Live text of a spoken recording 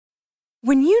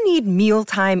When you need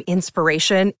mealtime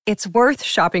inspiration, it's worth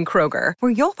shopping Kroger,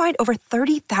 where you'll find over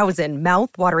 30,000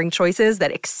 mouth-watering choices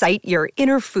that excite your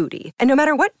inner foodie. And no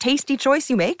matter what tasty choice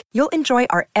you make, you'll enjoy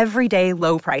our everyday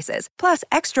low prices, plus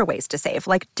extra ways to save,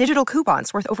 like digital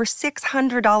coupons worth over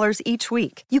 $600 each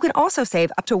week. You can also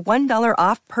save up to $1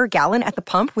 off per gallon at the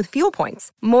pump with fuel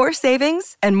points. More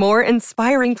savings and more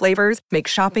inspiring flavors make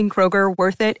shopping Kroger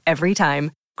worth it every time.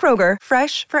 Kroger,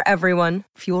 fresh for everyone.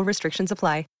 Fuel restrictions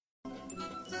apply.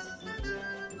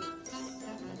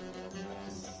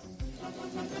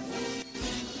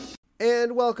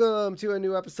 And welcome to a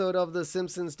new episode of The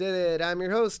Simpsons Did It. I'm your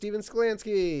host, Steven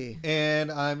Skolansky.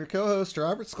 And I'm your co-host,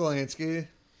 Robert Skolansky.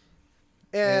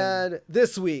 And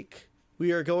this week,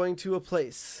 we are going to a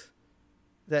place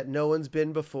that no one's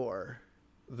been before.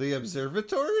 The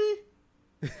observatory?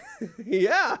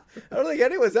 Yeah. I don't think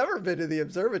anyone's ever been to the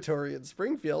observatory in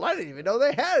Springfield. I didn't even know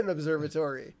they had an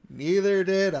observatory. Neither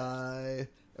did I.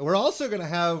 And we're also going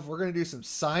to do some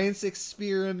science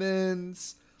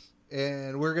experiments.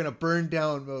 And we're going to burn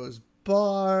down Moe's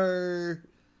bar.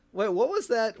 Wait, what was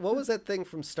that? What was that thing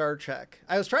from Star Trek?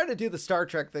 I was trying to do the Star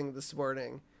Trek thing this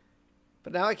morning,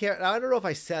 but now I can't. I don't know if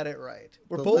I said it right.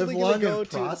 We're boldly going to go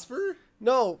to prosper?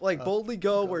 No, like boldly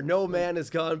go where no man has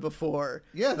gone before.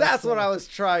 Yeah, that's what I was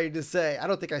trying to say. I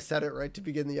don't think I said it right to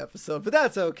begin the episode, but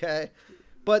that's okay.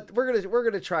 But we're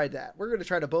gonna try that. We're gonna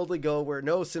try to boldly go where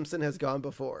no Simpson has gone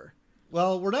before.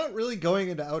 Well, we're not really going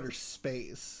into outer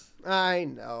space. I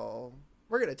know.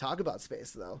 We're going to talk about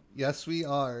space, though. Yes, we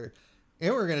are.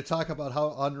 And we're going to talk about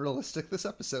how unrealistic this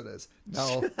episode is.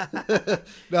 No.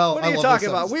 No. What are you talking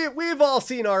about? We've all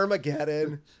seen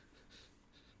Armageddon.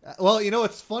 Well,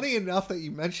 it's funny enough that you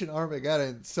mentioned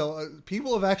Armageddon. So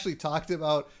people have actually talked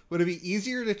about, would it be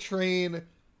easier to train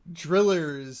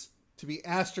drillers to be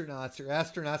astronauts or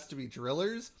astronauts to be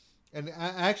drillers? And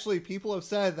actually, people have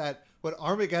said that what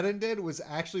Armageddon did was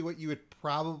actually what you would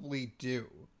probably do.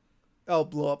 Oh,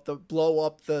 blow up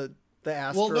the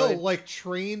asteroid. Well, no, like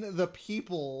train the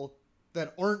people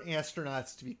that aren't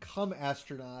astronauts to become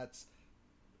astronauts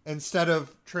instead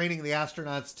of training the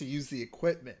astronauts to use the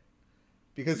equipment.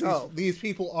 Because these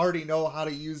people already know how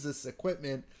to use this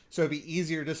equipment, so it'd be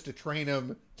easier just to train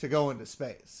them to go into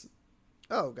space.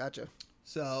 Oh, gotcha.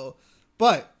 So,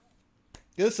 but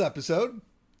this episode,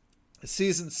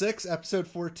 Season 6, Episode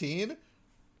 14,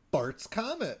 Bart's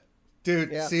Comet.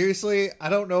 Dude, yeah. Seriously, I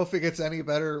don't know if it gets any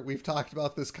better. We've talked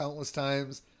about this countless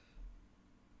times.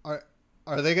 Are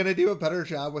they going to do a better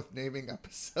job with naming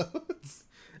episodes?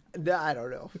 No, I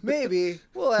don't know. Maybe.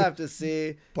 We'll have to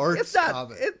see. Bart's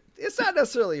Comet. It's not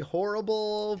necessarily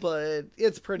horrible, but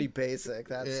it's pretty basic.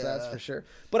 That's for sure.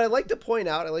 But I'd like to point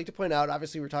out,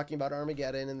 obviously we're talking about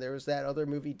Armageddon, and there was that other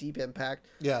movie, Deep Impact.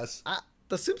 Yes.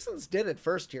 The Simpsons did it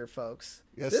first here, folks.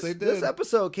 Yes, they did. This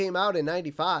episode came out in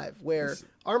 95, where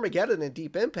Armageddon and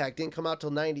Deep Impact didn't come out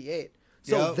till 98.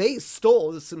 So they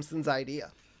stole the Simpsons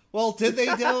idea. Well, did they?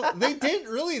 They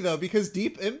didn't really, though, because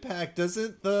Deep Impact,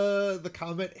 doesn't the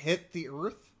comet hit the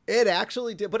Earth? It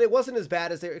actually did, but it wasn't as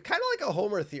bad as they were. Kind of like a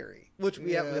Homer theory, which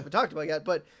we haven't talked about yet.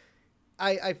 But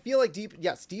I feel like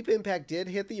Deep Impact did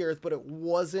hit the Earth, but it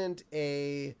wasn't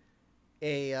a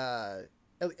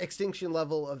extinction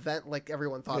level event like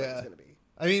everyone thought it was going to be.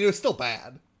 I mean, it was still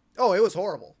bad. Oh, it was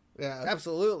horrible. Yeah,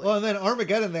 absolutely. Well, and then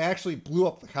Armageddon, they actually blew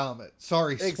up the comet.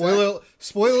 Sorry, exactly.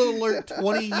 Spoiler alert.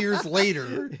 20 years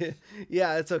later.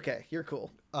 Yeah, it's okay. You're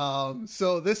cool.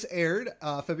 So this aired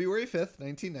February 5th,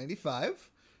 1995,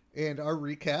 and our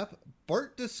recap: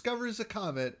 Bart discovers a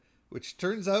comet which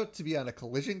turns out to be on a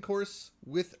collision course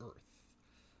with Earth.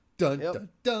 Dun dun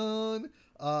dun.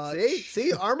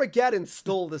 See, Armageddon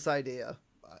stole this idea.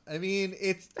 I mean,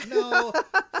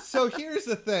 So here's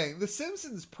the thing: The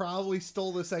Simpsons probably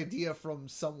stole this idea from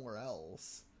somewhere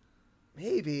else.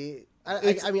 Maybe.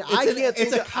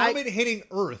 It's a comet hitting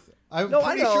Earth. I'm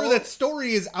pretty sure that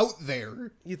story is out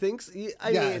there. You think?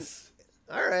 I yes.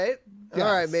 mean, all right, yes.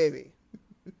 All right, maybe.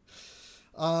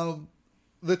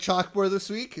 The chalkboard this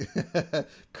week: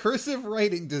 cursive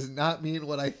writing does not mean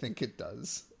what I think it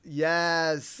does.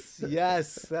 Yes,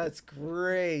 that's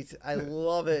great. I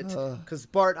love it. Because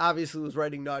Bart obviously was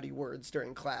writing naughty words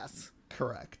during class.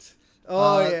 Correct.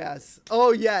 Oh,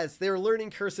 yes. They were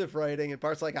learning cursive writing, and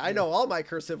Bart's like, I know all my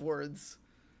cursive words.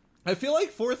 I feel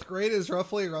like 4th grade is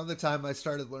roughly around the time I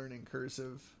started learning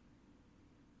cursive.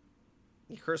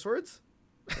 Curse words?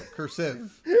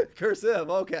 Cursive.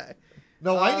 Cursive, okay.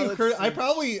 No, I knew I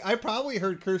probably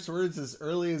heard curse words as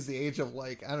early as the age of,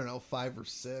 like, I don't know, 5 or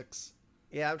 6.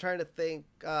 Yeah, I'm trying to think.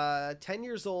 10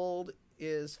 years old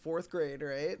is 4th grade,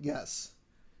 right? Yes.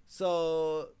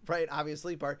 So, right,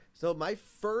 obviously, Bart. So my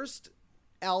first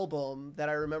album that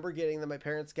I remember getting that my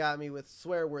parents got me with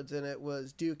swear words in it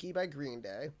was Dookie by Green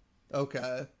Day.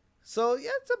 Okay. So yeah,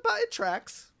 it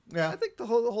tracks. Yeah. I think the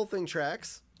whole thing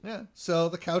tracks. Yeah. So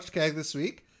the couch gag this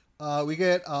week, we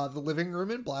get the living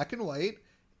room in black and white,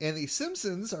 and the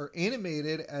Simpsons are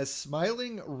animated as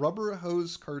smiling rubber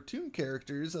hose cartoon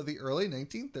characters of the early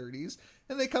 1930s,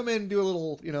 and they come in and do a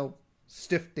little,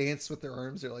 stiff dance with their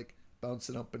arms. They're like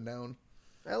bouncing up and down.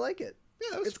 I like it.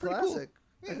 Yeah, it's classic.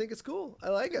 Cool. Yeah. I think it's cool. I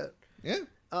like it.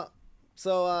 Yeah.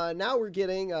 So now we're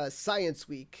getting Science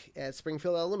Week at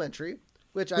Springfield Elementary,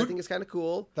 which I think is kind of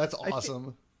cool. That's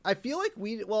awesome. I feel like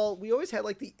we always had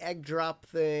like the egg drop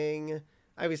thing.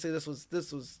 Obviously, this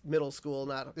was middle school,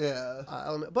 not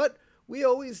element, but we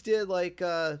always did like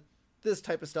this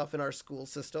type of stuff in our school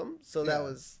system. So that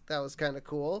was kind of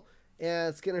cool.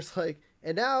 And Skinner's like,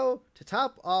 and now to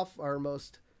top off our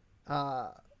most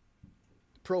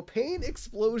propane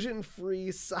explosion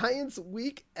free Science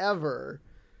Week ever.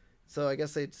 So I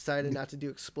guess they decided not to do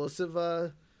explosive.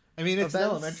 I mean, it's events. an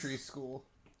elementary school.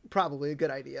 Probably a good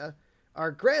idea.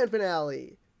 Our grand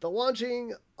finale, the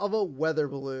launching of a weather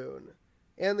balloon.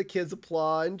 And the kids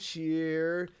applaud and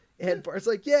cheer. And Bart's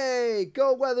like, yay,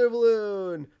 go weather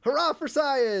balloon. Hurrah for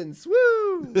science.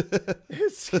 Woo.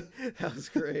 That was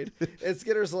great. And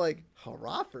Skinner's like,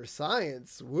 hurrah for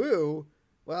science. Woo.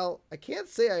 Well, I can't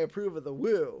say I approve of the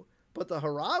woo, but the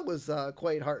hurrah was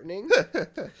quite heartening.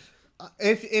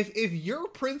 If you're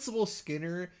Principal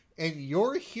Skinner and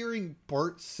you're hearing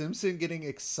Bart Simpson getting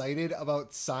excited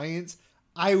about science,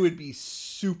 I would be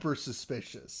super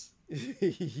suspicious.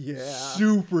 Yeah.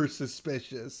 Super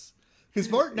suspicious. Because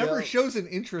Bart never shows an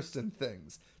interest in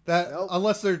things that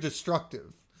unless they're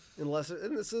destructive. This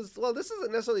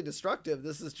isn't necessarily destructive.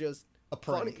 This is just a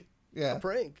prank. Funny. Yeah. A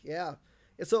prank. Yeah.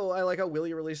 And so I like how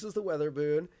Willie releases the weather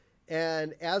balloon,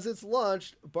 and as it's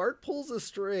launched, Bart pulls a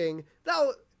string.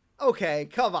 Now, okay,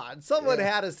 come on. Someone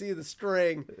had to see the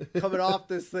string coming off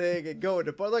this thing and going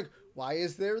to Bart. Like, why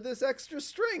is there this extra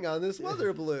string on this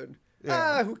weather balloon?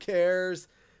 Who cares?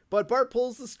 But Bart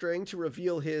pulls the string to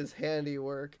reveal his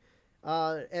handiwork,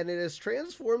 and it has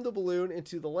transformed the balloon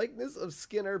into the likeness of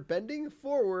Skinner bending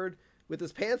forward with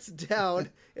his pants down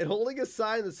and holding a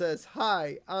sign that says,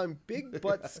 "Hi, I'm Big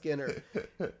Butt Skinner."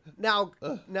 Now,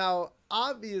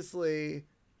 obviously,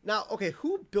 okay,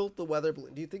 who built the weather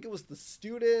balloon? Do you think it was the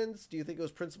students? Do you think it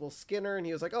was Principal Skinner? And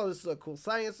he was like, "Oh, this is a cool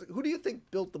science." Who do you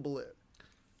think built the balloon?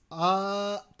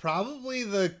 Probably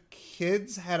the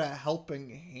kids had a helping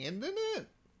hand in it.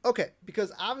 Okay,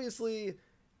 because obviously,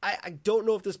 I don't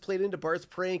know if this played into Bart's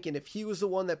prank and if he was the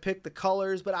one that picked the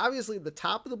colors, but obviously the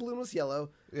top of the balloon was yellow.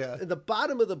 Yeah. And the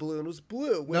bottom of the balloon was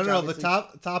blue. No, the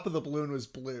top of the balloon was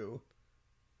blue.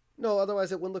 No,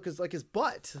 otherwise it wouldn't look like his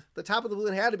butt. The top of the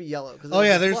balloon had to be yellow. Oh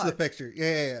yeah, there's the picture.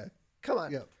 Yeah. Come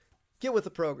on. Yep. Get with the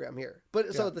program here.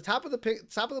 But so the top of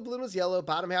the balloon was yellow,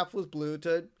 bottom half was blue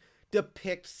to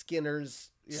depict Skinner's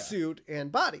suit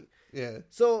and body. Yeah.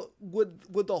 So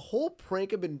would the whole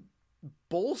prank have been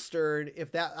bolstered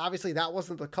if that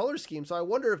wasn't the color scheme? So I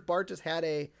wonder if Bart just had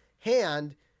a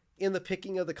hand in the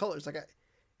picking of the colors. Like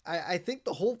I think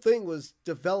the whole thing was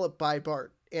developed by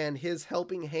Bart and his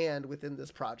helping hand within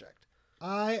this project.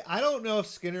 I don't know if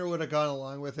Skinner would have gone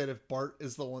along with it if Bart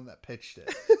is the one that pitched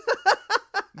it.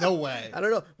 No way. I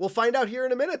don't know. We'll find out here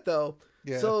in a minute though.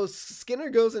 Yeah. So Skinner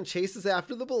goes and chases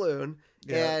after the balloon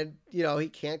and he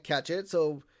can't catch it.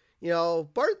 So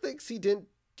Bart thinks he didn't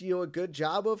do a good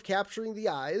job of capturing the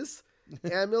eyes.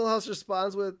 And Milhouse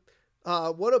responds with,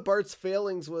 one of Bart's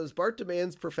failings was Bart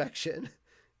demands perfection.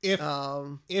 If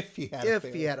he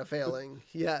had a failing,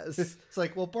 yes. It's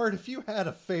like, well, Bart, if you had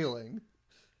a failing,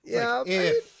 Bart,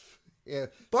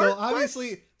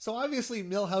 so obviously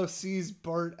Milhouse sees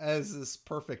Bart as this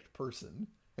perfect person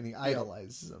and he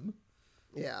idolizes him.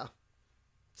 Yeah.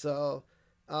 So,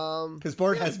 because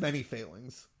Bart has many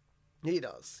failings. He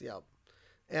does. Yep.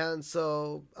 And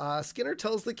so Skinner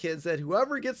tells the kids that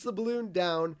whoever gets the balloon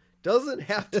down doesn't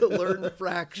have to learn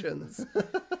fractions.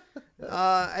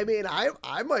 I mean,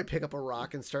 I might pick up a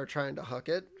rock and start trying to huck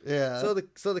it. Yeah. So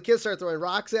the kids start throwing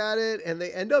rocks at it, and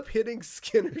they end up hitting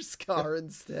Skinner's car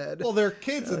instead. Well, they're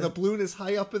kids, and the balloon is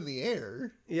high up in the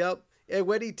air. Yep. And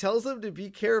when he tells them to be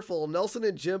careful, Nelson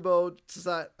and Jimbo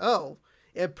decide,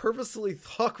 and purposely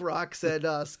huck rocks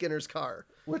at Skinner's car.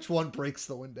 Which one breaks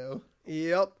the window?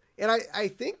 Yep. And I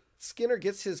think Skinner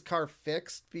gets his car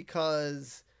fixed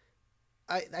because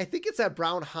I think it's that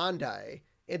brown Hyundai.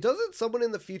 And doesn't someone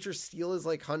in the future steal his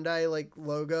Hyundai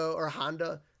logo or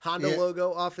Honda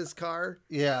logo off his car?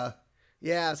 Yeah.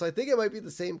 Yeah, so I think it might be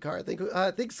the same car.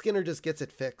 I think Skinner just gets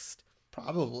it fixed.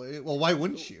 Probably. Well, why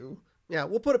wouldn't you? Yeah,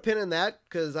 we'll put a pin in that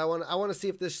because I want to see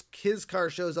if his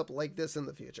car shows up like this in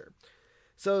the future.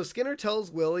 So Skinner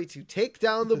tells Willie to take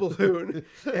down the balloon,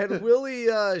 and Willie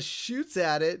shoots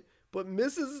at it, but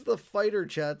misses the fighter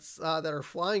jets that are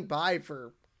flying by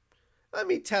for,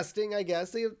 testing, I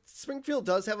guess. Springfield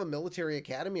does have a military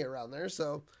academy around there,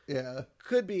 so yeah,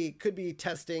 could be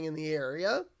testing in the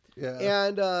area. Yeah,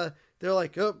 and they're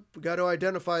like, oh, we got to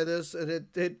identify this, and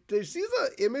it sees an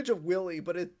image of Willie,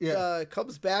 but it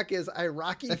comes back as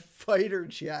Iraqi fighter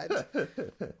jet,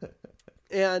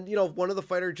 and one of the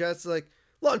fighter jets is like,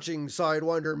 launching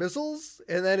Sidewinder missiles,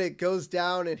 and then it goes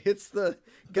down and hits the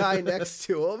guy next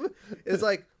to him. It's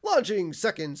like, launching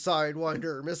second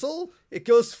Sidewinder missile. It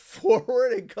goes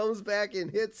forward and comes back and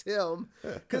hits him.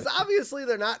 Because obviously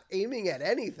they're not aiming at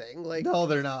anything. Like, no,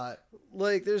 they're not.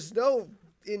 Like, there's no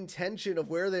intention of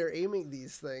where they're aiming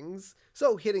these things.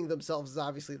 So hitting themselves is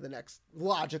obviously the next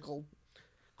logical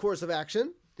course of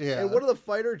action. Yeah. And one of the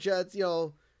fighter jets,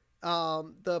 the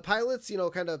pilots,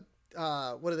 kind of,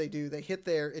 what do? They hit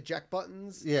their eject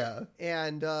buttons,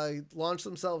 and launch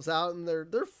themselves out, and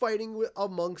they're fighting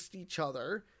amongst each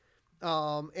other.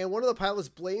 And one of the pilots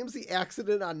blames the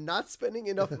accident on not spending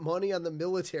enough money on the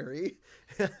military,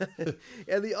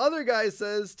 and the other guy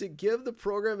says to give the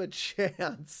program a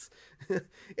chance. And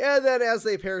then as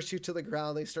they parachute to the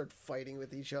ground, they start fighting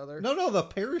with each other. No, the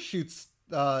parachutes.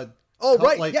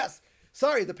 Yes.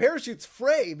 Sorry, the parachutes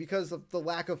fray because of the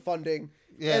lack of funding.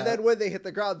 Yeah. And then when they hit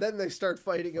the ground, then they start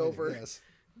fighting over. Yes.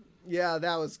 Yeah,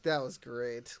 that was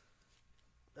great.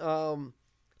 And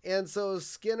so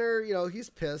Skinner, he's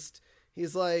pissed.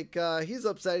 He's like, he's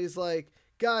upset. He's like,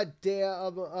 God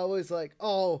damn. I was like,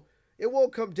 oh, it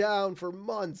won't come down for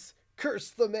months.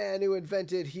 Curse the man who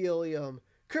invented helium.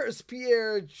 Curse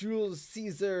Pierre Jules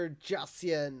Caesar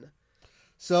Janssen.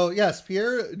 So yes,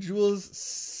 Pierre Jules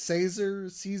Caesar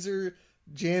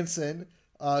Janssen,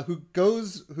 who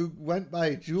went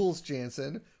by Jules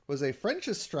Janssen, was a French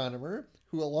astronomer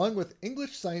who, along with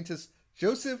English scientist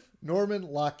Joseph Norman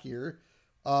Lockyer,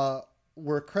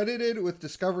 were credited with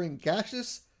discovering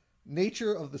gaseous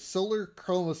nature of the solar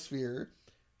chromosphere,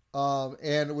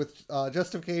 and with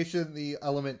justification the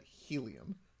element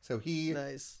helium. So he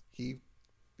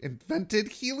invented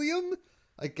helium.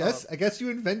 I guess you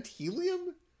invent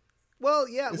helium. Well,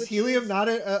 yeah. Is helium not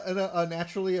a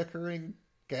naturally occurring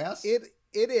gas? It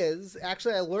is.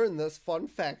 Actually, I learned this fun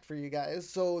fact for you guys.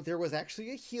 So there was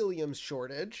actually a helium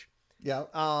shortage. Yeah.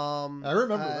 I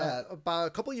remember that. About a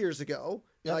couple years ago.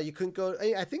 Yeah. You couldn't go.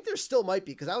 I think there still might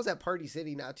be, because I was at Party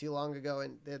City not too long ago,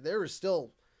 and they were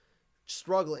still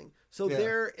struggling. So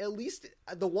they're, at least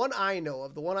the one I know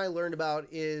of, the one I learned about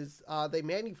is they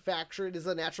manufacture it as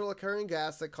a natural occurring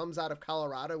gas that comes out of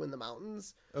Colorado in the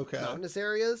mountains. Okay. Mountainous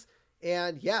areas.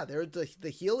 And yeah, the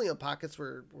helium pockets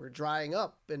were drying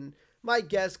up. And my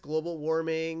guess, global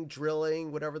warming,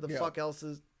 drilling, whatever the fuck else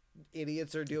is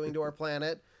idiots are doing to our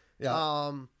planet.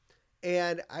 Yeah.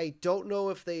 And I don't know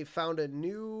if they found a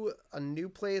new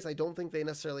place. I don't think they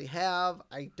necessarily have.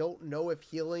 I don't know if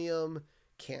helium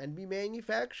can be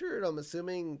manufactured. I'm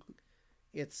assuming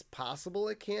it's possible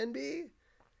it can be.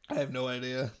 I have no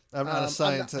idea. I'm not a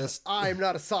scientist. I'm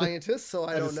not a scientist, so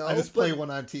I don't know. I just play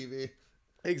one on TV.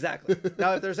 Exactly.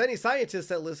 Now, if there's any scientists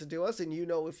that listen to us and you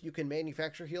know if you can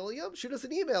manufacture helium, shoot us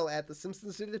an email at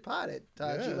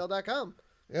thesimpsoncitypod@gmail.com.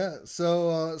 Yeah.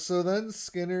 So then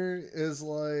Skinner is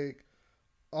like,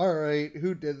 all right,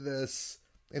 who did this?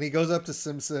 And he goes up to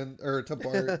to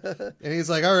Bart, and he's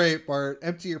like, all right, Bart,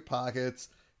 empty your pockets.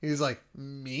 He's like,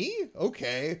 me?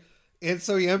 Okay. And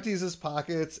so he empties his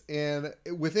pockets, and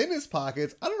within his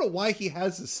pockets, I don't know why he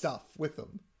has his stuff with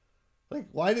him. Like,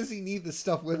 why does he need this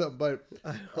stuff with him? But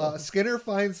Skinner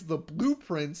finds the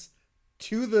blueprints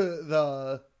to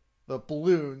the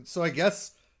balloon. So I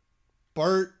guess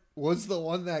Bart was the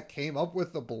one that came up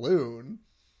with the balloon.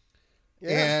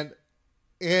 Yeah.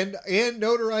 And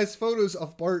notarized photos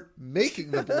of Bart making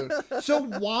the balloon. So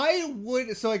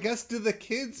I guess, do the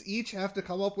kids each have to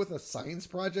come up with a science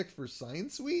project for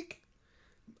Science Week?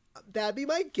 That'd be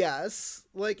my guess.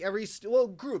 Like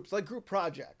groups, like group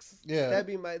projects. Yeah.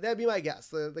 That'd be my guess.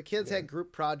 The kids had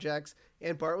group projects,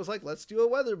 and Bart was like, let's do a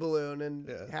weather balloon, and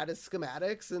had his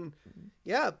schematics, and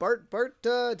Bart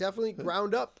definitely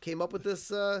ground up, came up with this,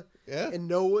 and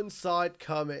no one saw it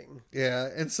coming. Yeah.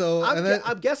 And so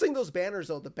I'm guessing those banners,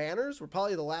 though, the banners were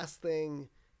probably the last thing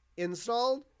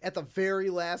installed at the very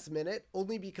last minute,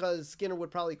 only because Skinner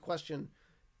would probably question,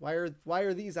 why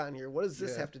are these on here? What does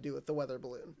this have to do with the weather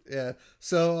balloon? Yeah.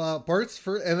 So Bart's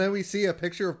first, and then we see a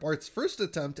picture of Bart's first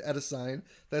attempt at a sign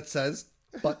that says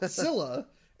Buttzilla.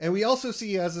 And we also see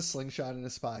he has a slingshot in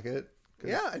his pocket.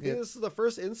 Yeah, I think this is the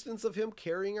first instance of him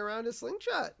carrying around his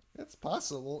slingshot. It's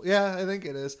possible. Yeah, I think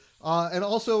it is. And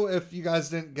also, if you guys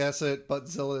didn't guess it,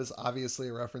 Buttzilla is obviously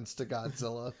a reference to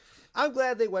Godzilla. I'm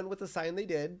glad they went with the sign they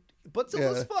did.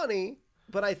 Butzilla's funny,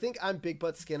 but I think I'm Big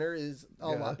Butt Skinner is a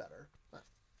lot better.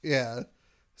 Yeah.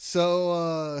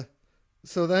 So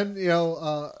then,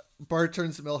 Bart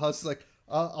turns to Milhouse. He's like,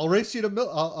 I'll race you to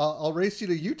I'll race you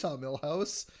to Utah,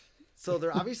 Milhouse. So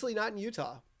they're obviously not in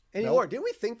Utah anymore. Nope. Did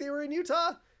we think they were in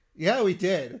Utah? Yeah, we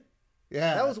did.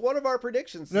 Yeah. That was one of our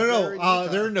predictions. No.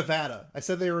 They're in Nevada. I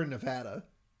said they were in Nevada.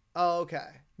 Oh, okay.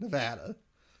 Nevada.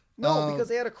 No, because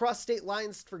they had to cross state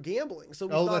lines for gambling. So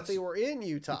we thought they were in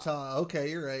Utah. Okay,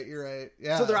 you're right.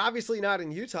 Yeah. So they're obviously not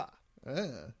in Utah.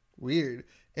 Weird.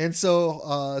 And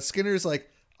so Skinner's like,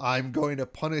 I'm going to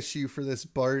punish you for this,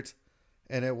 Bart.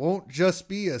 And it won't just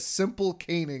be a simple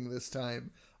caning this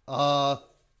time.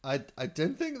 I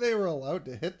didn't think they were allowed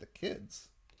to hit the kids.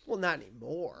 Well, not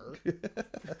anymore.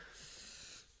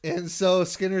 And so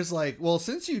Skinner's like, well,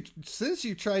 since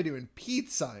you try to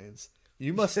impede science,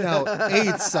 you must now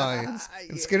aid science.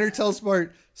 And Skinner tells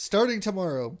Bart, starting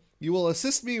tomorrow, you will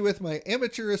assist me with my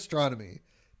amateur astronomy,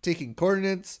 taking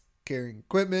coordinates, carrying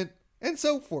equipment, and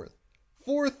so forth.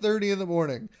 4:30 in the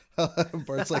morning.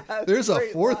 Bart's like, there's a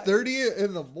 4:30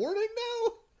 in the morning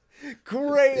now?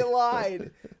 Great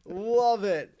line. Love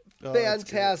it.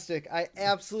 Fantastic. I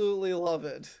absolutely love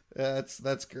it.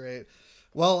 That's great.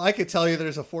 Well, I could tell you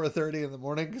there's a 4:30 in the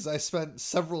morning because I spent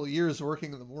several years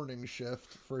working in the morning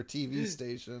shift for a TV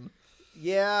station.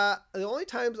 Yeah, the only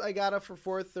times I got up for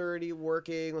 4:30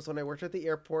 working was when I worked at the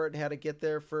airport and had to get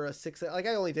there for a 6 a.m. Like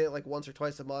I only did it like once or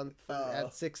twice a month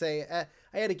at 6 a.m.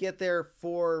 I had to get there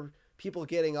for people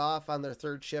getting off on their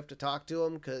third shift to talk to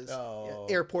them because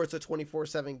airport's a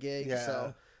 24/7 gig. Yeah.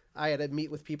 So I had to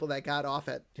meet with people that got off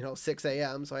at 6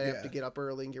 a.m. So I have to get up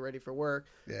early and get ready for work.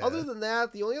 Yeah. Other than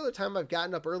that, the only other time I've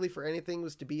gotten up early for anything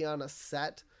was to be on a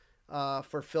set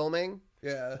for filming.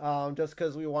 Yeah. Just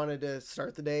because we wanted to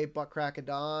start the day butt crack of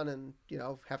dawn and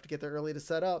have to get there early to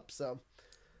set up. So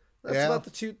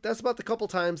that's about the couple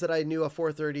times that I knew a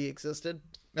 4:30 existed.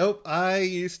 Nope. I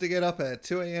used to get up at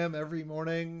 2 a.m. every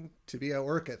morning to be at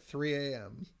work at 3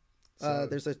 a.m. So,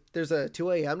 there's a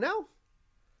 2 a.m. now?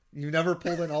 You never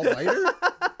pulled an all-nighter?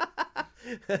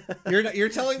 You're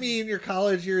telling me in your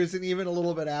college years and even a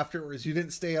little bit afterwards, you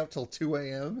didn't stay up till 2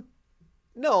 a.m.?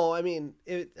 No, I mean,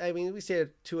 we stayed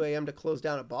at 2 a.m. to close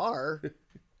down a bar,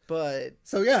 but...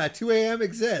 So yeah, 2 a.m.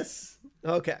 exists.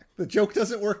 Okay. The joke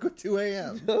doesn't work with 2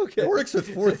 a.m. Okay. It works with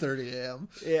 4:30 a.m.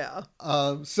 Yeah.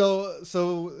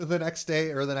 So the next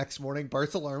day or the next morning,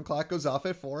 Bart's alarm clock goes off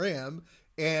at 4 a.m.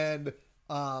 and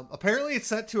apparently it's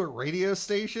set to a radio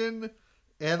station.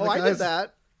 And I did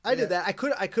that. I did that. I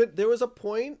could. There was a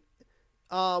point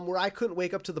where I couldn't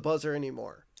wake up to the buzzer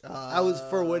anymore. I was,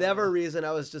 for whatever reason,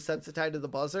 I was desensitized to the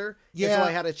buzzer. Yeah. So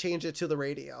I had to change it to the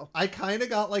radio. I kind of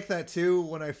got like that too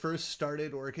when I first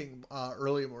started working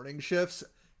early morning shifts.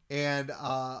 And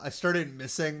I started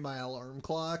missing my alarm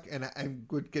clock. And I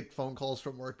would get phone calls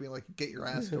from work being like, get your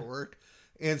ass to work.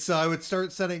 And so I would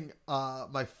start setting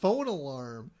my phone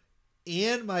alarm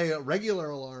and my regular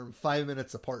alarm 5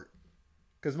 minutes apart.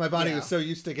 Because my body was so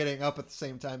used to getting up at the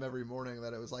same time every morning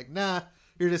that it was like, nah,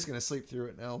 you're just going to sleep through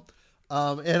it now.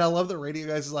 And I love the radio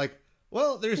guys is like,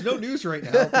 well, there's no news right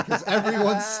now because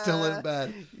everyone's still in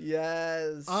bed.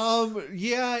 Yes.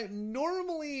 Yeah,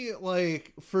 normally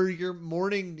like for your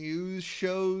morning news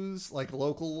shows, like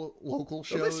local shows.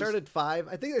 So they started 5.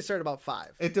 I think they started about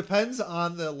 5. It depends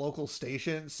on the local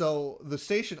station. So the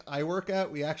station I work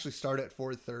at, we actually start at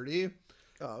 4:30.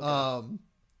 Oh, okay.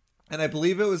 And I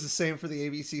believe it was the same for the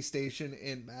ABC station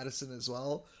in Madison as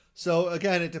well. So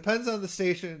again, it depends on the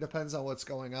station. It depends on what's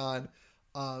going on.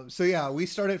 So yeah, we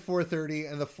start at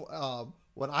 4:30, and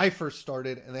when I first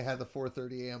started, and they had the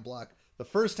 4:30 a.m. block. The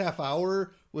first half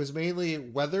hour was mainly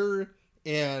weather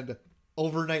and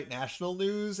overnight national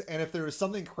news, and if there was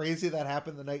something crazy that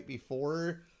happened the night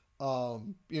before,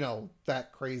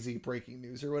 that crazy breaking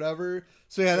news or whatever.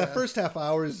 So yeah, that first half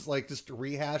hour is like just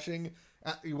rehashing.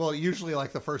 Well, usually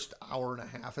like the first hour and a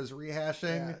half is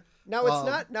rehashing. Yeah. Now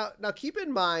it's not. Now keep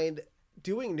in mind,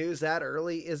 doing news that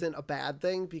early isn't a bad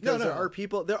thing because there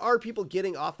are people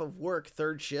getting off of work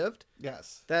third shift.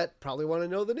 Yes, that probably want to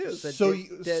know the news. So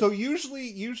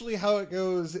usually how it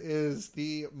goes is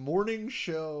the morning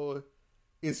show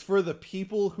is for the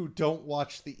people who don't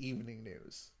watch the evening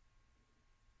news.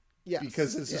 Yes,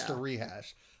 because it's just a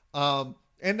rehash.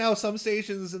 And now some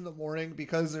stations in the morning,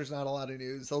 because there's not a lot of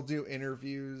news, they'll do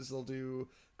interviews, they'll do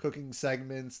cooking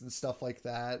segments and stuff like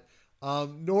that.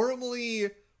 Normally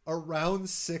around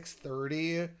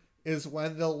 6:30 is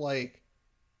when they'll like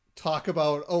talk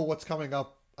about, oh, what's coming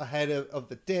up ahead of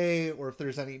the day, or if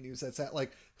there's any news that's at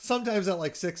like, sometimes at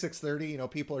like 6:30, you know,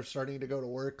 people are starting to go to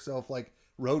work. So if like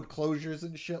road closures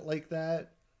and shit like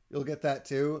that, you'll get that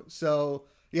too. So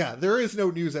yeah, there is no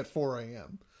news at 4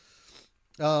 a.m.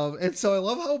 And so I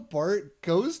love how Bart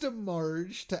goes to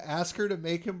Marge to ask her to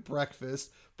make him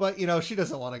breakfast, but you know, she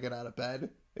doesn't want to get out of bed.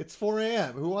 It's 4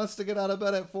 a.m. Who wants to get out of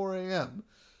bed at 4 a.m.?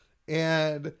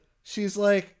 And she's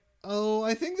like, oh,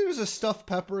 I think there's a stuffed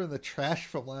pepper in the trash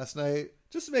from last night.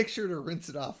 Just make sure to rinse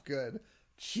it off good.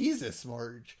 Jesus,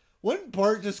 Marge. Wouldn't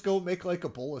Bart just go make like a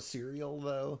bowl of cereal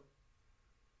though?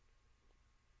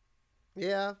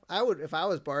 Yeah, I would if I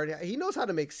was Bart. He knows how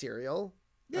to make cereal.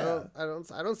 Yeah. I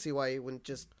don't see why he wouldn't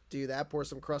just do that. Pour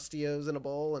some Crustios in a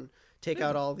bowl and take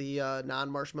out all the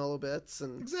non-marshmallow bits.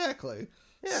 And Exactly.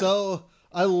 Yeah. So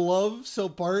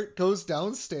Bart goes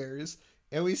downstairs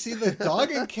and we see the dog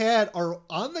and cat are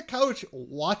on the couch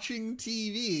watching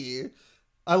TV.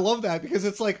 I love that because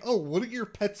it's like, oh, what do your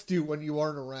pets do when you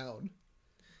aren't around?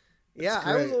 Yeah,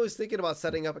 I was always thinking about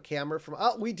setting up a camera from.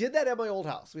 Oh, we did that at my old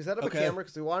house. We set up a camera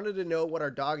because we wanted to know what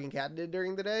our dog and cat did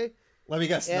during the day. Let me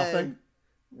guess, nothing.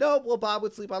 No, well, Bob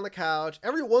would sleep on the couch.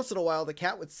 Every once in a while, the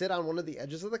cat would sit on one of the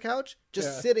edges of the couch,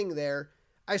 just sitting there.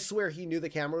 I swear he knew the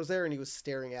camera was there and he was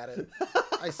staring at it.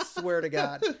 I swear to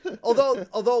God.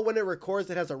 Although when it records,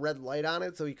 it has a red light on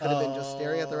it, so he could have been just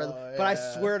staring at the red light. But I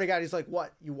swear to God, he's like,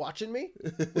 "What? You watching me?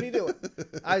 What are you doing?"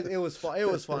 It was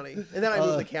funny. And then I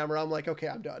moved the camera. I'm like, "Okay,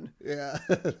 I'm done." Yeah,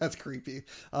 that's creepy.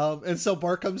 And so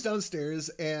Bart comes downstairs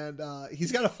and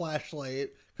he's got a flashlight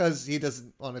because he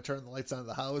doesn't want to turn the lights on in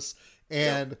the house.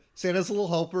 And Santa's Little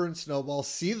Helper and Snowball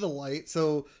see the light.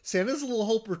 So Santa's Little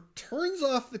Helper turns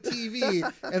off the TV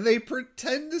and they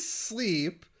pretend to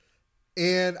sleep.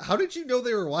 And how did you know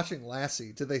they were watching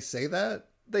Lassie? Did they say that?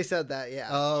 They said that, yeah.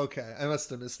 Oh, okay. I must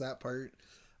have missed that part.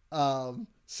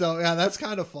 So yeah, that's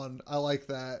kind of fun. I like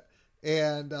that.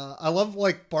 And I love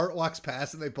like Bart walks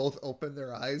past and they both open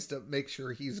their eyes to make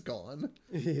sure he's gone.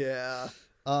 Yeah.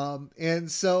 And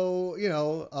so, you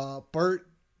know, Bart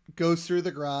goes through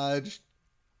the garage,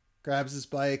 grabs his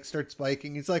bike, starts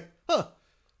biking. He's like,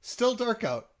 still dark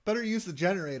out. Better use the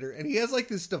generator. And he has like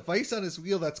this device on his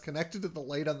wheel that's connected to the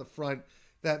light on the front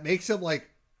that makes him like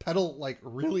pedal like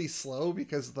really slow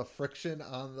because of the friction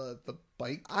on the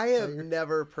bike. I have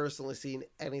never personally seen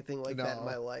anything like that in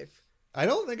my life. I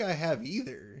don't think I have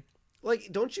either. Like,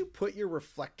 don't you put your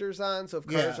reflectors on so if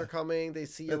cars are coming, they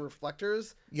see your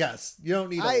reflectors? Yes, you don't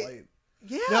need a light.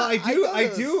 Yeah, no,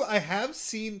 I do. I have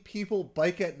seen people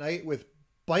bike at night with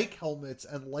bike helmets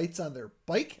and lights on their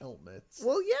bike helmets.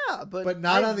 Well, yeah, but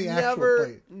not on the actual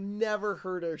bike. Never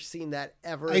heard or seen that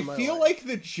ever. I feel like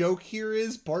the joke here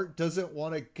is Bart doesn't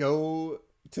want to go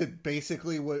to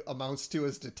basically what amounts to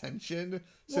his detention,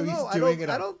 so he's doing it.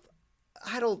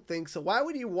 I don't think so. Why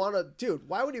would he want to, dude?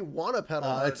 Why would he want to pedal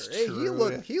harder? That's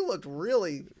true. He looked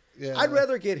really. Yeah. I'd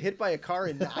rather get hit by a car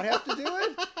and not have to do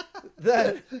it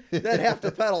than have to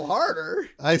pedal harder.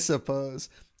 I suppose.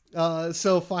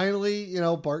 So finally, you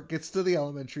know, Bart gets to the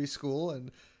elementary school and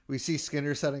we see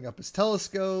Skinner setting up his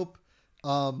telescope.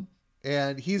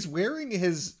 And he's wearing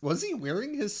was he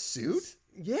wearing his suit?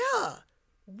 Yeah.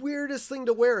 Weirdest thing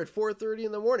to wear at 4:30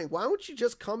 in the morning. Why don't you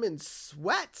just come in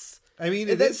sweats? I mean,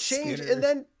 and then change Skinner. And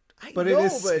then it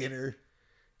is Skinner.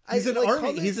 He's an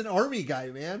army. He's an army guy,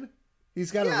 man.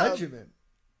 He's got a regiment.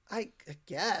 I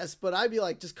guess, but I'd be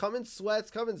like, just come in sweats,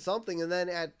 come in something, and then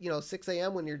at 6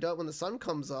 a.m. when you're done, when the sun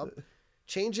comes up,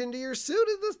 change into your suit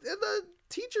in the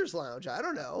teacher's lounge. I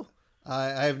don't know.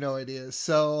 I have no idea.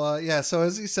 So so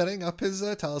as he's setting up his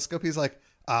telescope, he's like,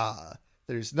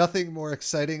 there's nothing more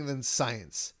exciting than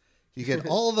science. You get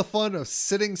all the fun of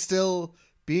sitting still,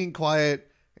 being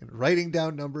quiet, and writing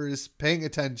down numbers, paying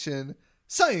attention.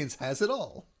 Science has it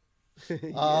all.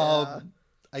 Yeah.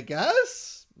 I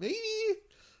guess, maybe.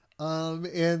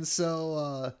 And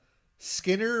so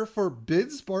Skinner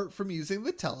forbids Bart from using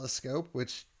the telescope,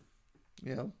 which,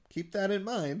 keep that in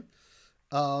mind.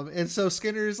 And so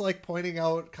Skinner's like pointing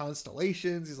out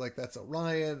constellations. He's like, that's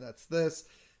Orion, that's this.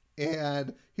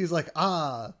 And he's like,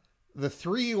 the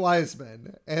three wise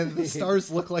men. And the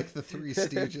stars look like the Three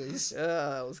Stooges.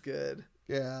 Yeah, that was good.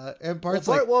 Yeah. And Bart's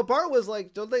Bart was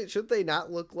like, should they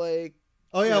not look like...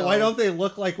 Oh, yeah, why don't they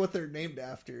look like what they're named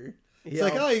after? It's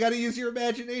like, you got to use your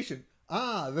imagination.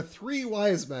 The Three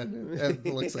Wise Men. And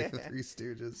it looks like the Three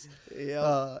Stooges.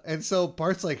 Yeah. And so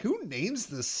Bart's like, who names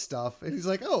this stuff? And he's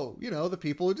like, the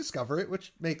people who discover it,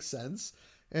 which makes sense.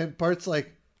 And Bart's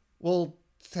like, well,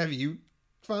 have you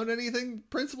found anything,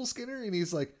 Principal Skinner? And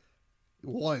he's like,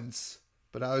 once,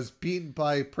 but I was beaten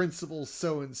by Principal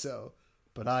so-and-so,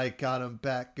 but I got him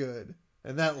back good.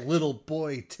 And that little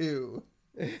boy too.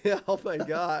 Oh my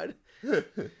God.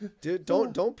 Dude,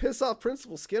 don't piss off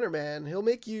Principal Skinner, man. He'll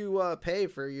make you pay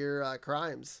for your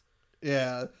crimes.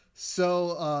 Yeah.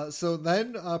 So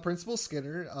then Principal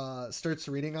Skinner starts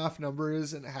reading off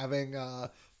numbers and having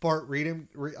Bart writing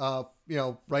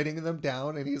them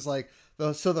down, and he's like,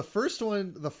 the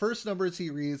first numbers he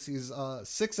reads, he's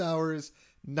 6 hours,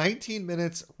 19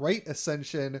 minutes right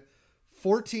ascension,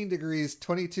 14 degrees,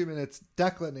 22 minutes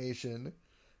declination,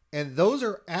 and those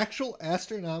are actual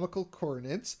astronomical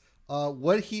coordinates.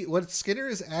 What Skinner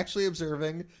is actually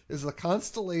observing is the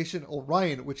constellation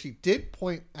Orion, which he did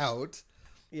point out,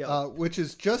 which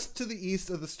is just to the east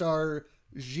of the star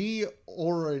Orionis,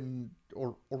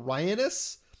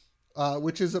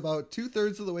 which is about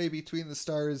 2/3 of the way between the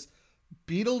stars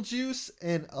Betelgeuse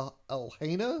and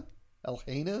Alhena.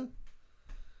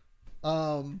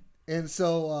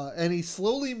 And he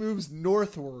slowly moves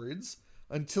northwards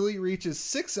until he reaches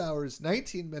 6 hours,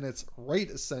 19 minutes right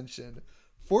ascension,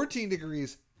 14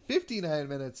 degrees, 59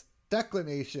 minutes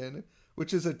declination,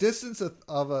 which is a distance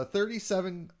of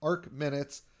 37 arc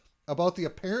minutes, about the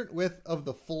apparent width of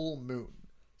the full moon.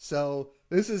 So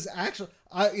this is actually,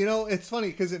 it's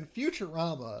funny because in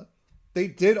Futurama, they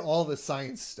did all the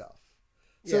science stuff.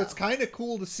 So it's kind of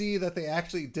cool to see that they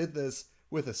actually did this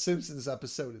with a Simpsons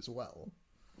episode as well.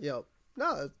 Yep.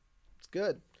 No, it's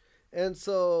good. And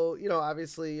so,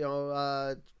 obviously,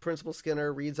 Principal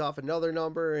Skinner reads off another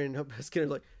number, and Skinner's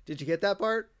like, "Did you get that,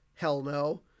 Bart?" "Hell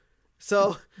no."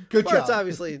 So Good Bart's job.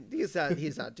 obviously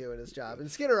he's not doing his job, and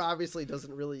Skinner obviously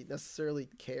doesn't really necessarily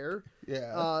care.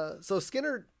 Yeah. So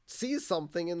Skinner sees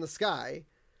something in the sky,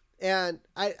 and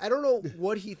I don't know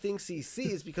what he thinks he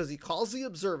sees, because he calls the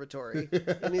observatory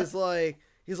and he's like,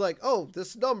 "Oh,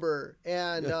 this number,"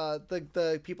 and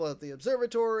the people at the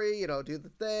observatory, do the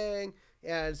thing,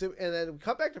 and then we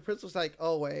come back to Principal's like,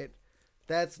 "Oh wait,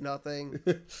 that's nothing."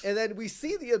 And then we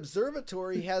see the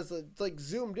observatory has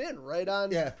zoomed in right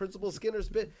on Principal Skinner's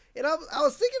bit, and I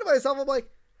was thinking to myself, I'm like,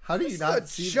 how do you not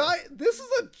see this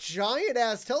is a giant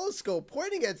ass telescope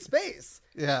pointing at space.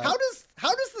 Yeah. How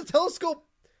does the telescope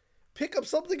pick up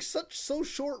something so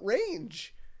short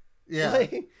range? Yeah.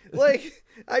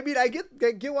 I mean, I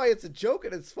get why it's a joke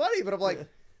and it's funny, but I'm like,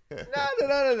 no,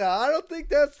 I don't think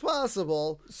that's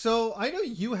possible. So I know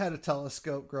you had a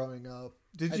telescope growing up.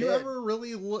 Did you ever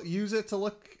really use it to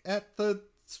look at the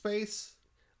space?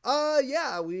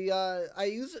 Yeah, I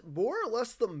use it more or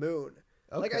less the moon.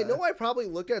 Okay. I know I probably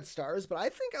looked at stars, but I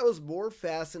think I was more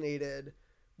fascinated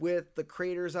with the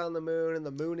craters on the moon and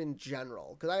the moon in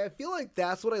general, because I feel like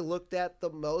that's what I looked at the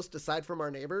most, aside from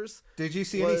our neighbors. Did you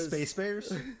see any space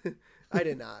bears? I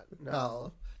did not. No.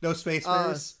 Oh, no space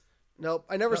bears? Nope.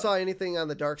 I never saw anything on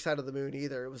the dark side of the moon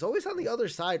either. It was always on the other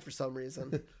side for some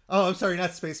reason. Oh, I'm sorry,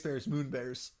 not space bears, moon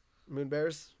bears. Moon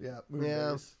bears? Yeah, moon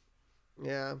bears.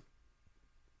 Yeah.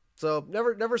 So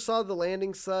never saw the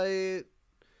landing site.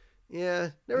 Yeah,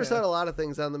 never saw a lot of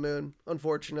things on the moon,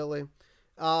 unfortunately.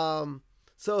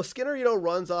 So Skinner,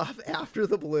 runs off after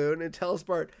the balloon and tells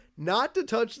Bart not to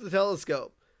touch the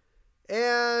telescope.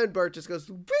 And Bart just goes,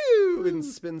 woo, and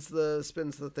spins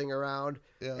the thing around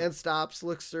and stops,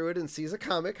 looks through it, and sees a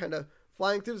comet kind of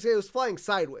flying through the sky. It was flying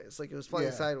sideways,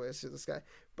 sideways through the sky.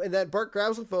 And then Bart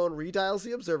grabs the phone, redials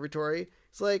the observatory.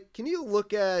 He's like, "Can you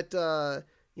look at,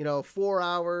 4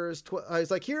 hours?"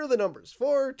 He's like, "Here are the numbers: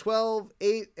 4, 12,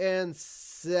 8, and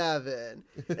 7.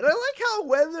 And I like how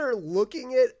when they're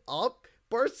looking it up,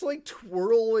 Bart's like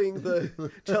twirling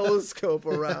the telescope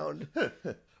around.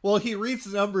 Well, he reads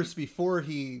the numbers before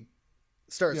he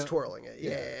starts twirling it.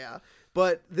 Yeah.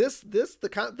 But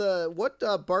what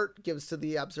Bart gives to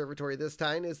the observatory this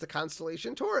time is the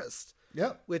constellation Taurus.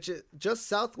 Yep. Which is just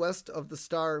southwest of the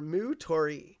star Mu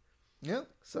Tauri. Yep.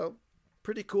 So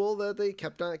pretty cool that they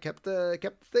kept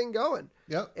the thing going.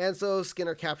 Yep. And so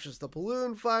Skinner captures the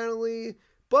balloon finally,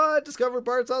 but discovered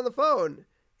Bart's on the phone.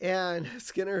 And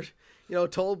Skinner,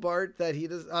 told Bart that he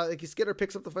does. Skinner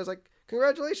picks up the phone. He's like,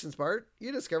 "Congratulations, Bart!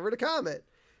 You discovered a comet."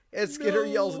 And Skinner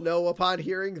yells no upon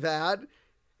hearing that,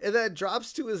 and then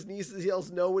drops to his knees and yells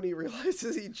no when he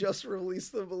realizes he just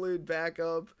released the balloon back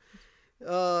up.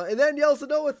 And then yells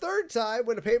no a third time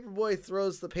when a paperboy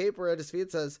throws the paper at his feet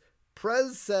and says,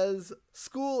 "Prez says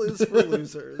school is for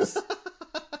losers."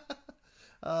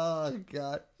 Oh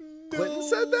God! Clinton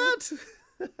said that.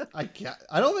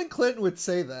 I don't think Clinton would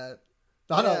say that.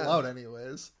 Not out loud,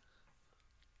 anyways.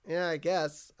 Yeah, I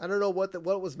guess. I don't know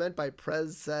what was meant by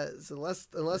Prez says, unless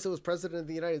it was President of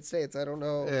the United States. I don't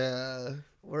know. Yeah.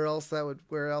 Where else that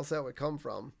would come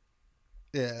from?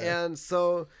 Yeah. And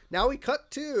so now we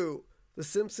cut to the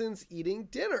Simpsons eating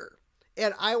dinner,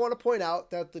 and I want to point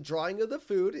out that the drawing of the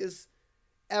food is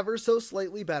ever so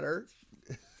slightly better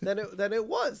than it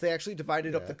was. They actually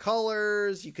divided up the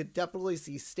colors. You could definitely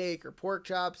see steak or pork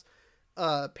chops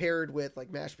paired with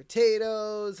like mashed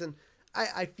potatoes, and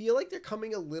I feel like they're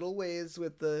coming a little ways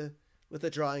with the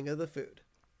drawing of the food.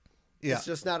 Yeah. It's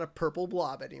just not a purple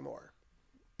blob anymore.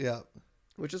 Yeah.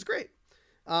 Which is great.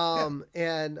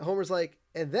 And Homer's like,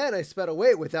 and then I sped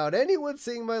away without anyone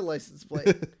seeing my license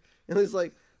plate. And he's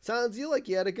like, sounds you like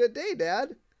you had a good day,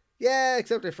 Dad. Yeah,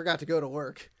 except I forgot to go to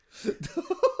work.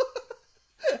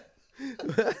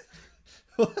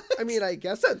 I mean, I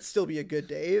guess that'd still be a good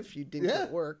day if you didn't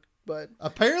get work, but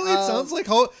apparently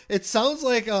it sounds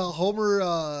like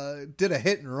Homer did a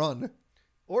hit and run.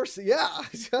 Or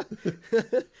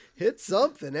hit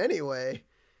something anyway.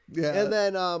 Yeah. And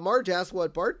then Marge asks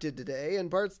what Bart did today, and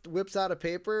Bart whips out a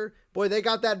paper. Boy, they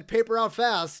got that paper out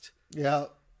fast. Yeah.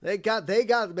 They got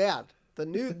mad. The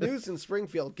news in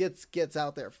Springfield gets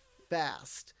out there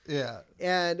fast. Yeah.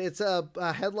 And it's a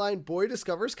headline: Boy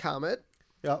discovers Comet.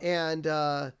 Yeah. And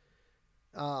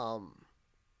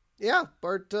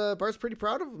Bart's pretty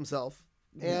proud of himself.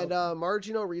 And Marge,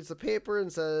 reads the paper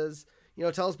and says,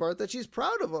 tells Bart that she's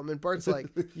proud of him. And Bart's like,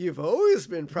 you've always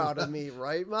been proud of me,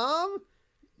 right, Mom?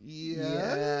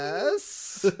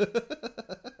 Yes.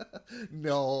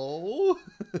 No.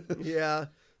 Yeah.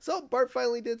 So Bart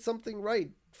finally did something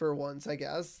right for once, I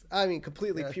guess. I mean,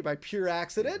 completely by pure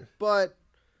accident, but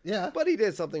he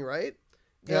did something right.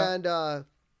 Yeah. And,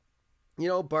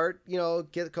 Bart,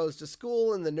 goes to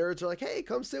school, and the nerds are like, hey,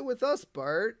 come sit with us,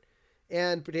 Bart.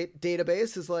 And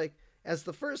Database is like, as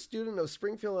the first student of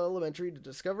Springfield Elementary to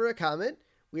discover a comet,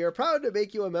 we are proud to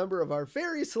make you a member of our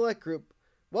very select group.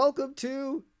 Welcome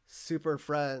to Super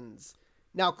Friends.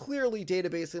 Now, clearly,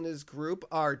 Database and his group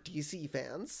are DC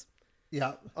fans.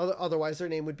 Yeah. Otherwise, their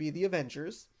name would be the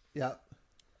Avengers. Yeah.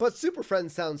 But Super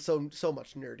Friends sounds so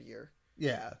much nerdier.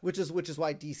 Yeah. Which is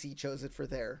why DC chose it for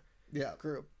their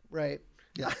group, right?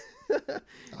 Yeah.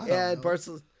 And Bart's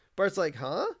like,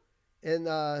 huh? And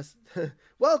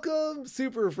welcome,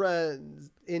 Super Friends,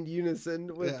 in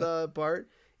unison with Bart.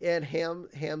 And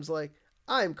Ham's like,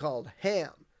 I'm called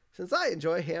Ham, since I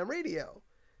enjoy ham radio.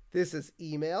 This is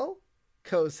email,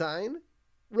 cosine,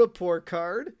 report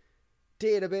card,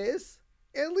 database,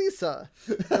 and Lisa.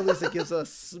 And Lisa gives a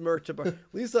smirk to Bart.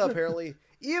 Lisa, apparently,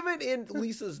 even in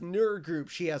Lisa's nerd group,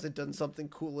 she hasn't done something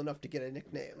cool enough to get a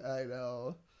nickname. I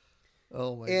know.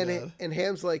 Oh my God. And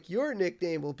Ham's like, your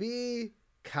nickname will be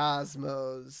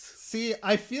Cosmos. See,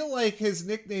 I feel like his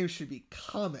nickname should be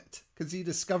Comet, because he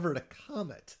discovered a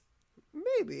comet.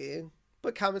 Maybe.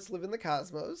 But comets live in the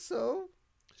cosmos, so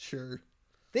sure.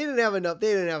 They didn't have enough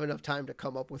time to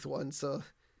come up with one, so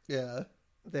yeah.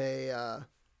 They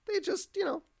just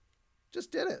did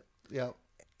it. Yeah.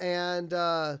 And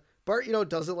Bart,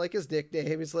 doesn't like his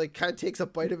nickname. He's like, kind of takes a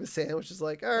bite of his sandwich. Is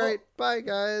like, all right, bye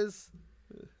guys.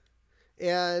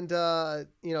 And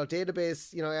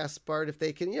Database, asks Bart if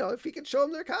they can, if he can show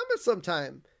him their comments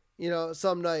sometime,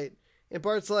 some night. And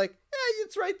Bart's like, yeah,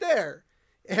 it's right there.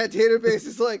 And Database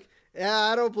is like, yeah,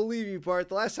 I don't believe you, Bart.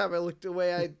 The last time I looked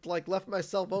away, I left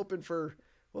myself open for,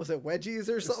 what was it, wedgies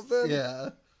or something? Yeah.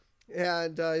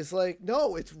 And he's like,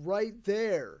 no, it's right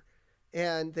there.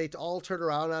 And they all turn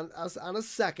around on us on a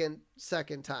second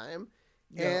time.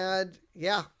 Yeah. And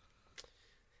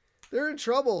they're in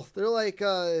trouble. They're like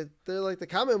the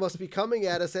comet must be coming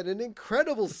at us at an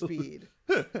incredible speed.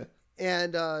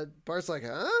 And Bart's like,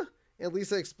 huh? And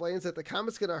Lisa explains that the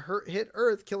comet's going to hit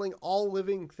Earth, killing all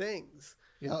living things.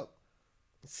 Yep.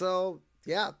 So,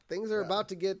 things are about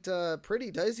to get pretty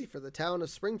dicey for the town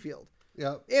of Springfield.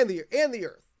 Yep. And the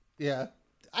Earth. Yeah.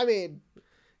 I mean,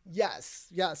 yes,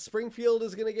 Springfield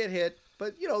is going to get hit,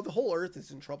 but, the whole Earth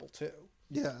is in trouble, too.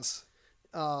 Yes.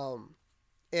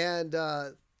 And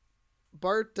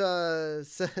Bart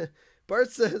says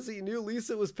he knew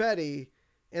Lisa was petty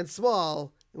and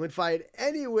small and would find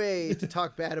any way to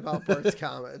talk bad about Bart's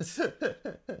comments.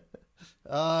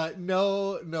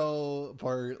 No,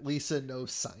 Bart. Lisa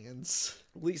knows science.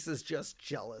 Lisa's just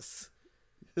jealous.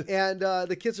 And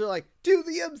the kids are like, to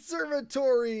the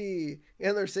observatory!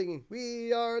 And they're singing,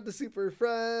 we are the Super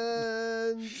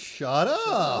Friends. Shut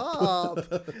up.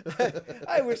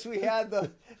 I wish we had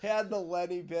the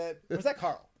Lenny bit. Or was that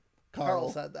Carl? Carl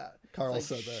said that. Carl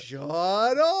said that.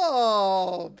 Shut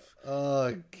up.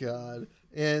 Oh, God.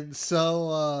 And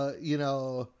so,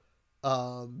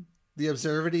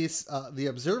 the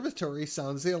observatory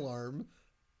sounds the alarm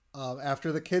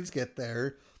after the kids get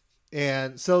there.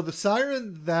 And so the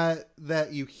siren that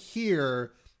you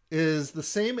hear is the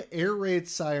same air raid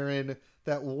siren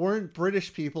that warned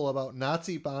British people about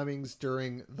Nazi bombings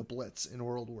during the Blitz in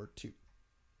World War II.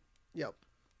 Yep.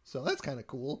 So that's kind of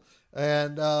cool.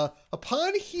 And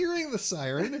upon hearing the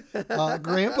siren,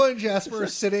 Grandpa and Jasper are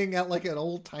sitting at like an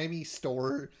old-timey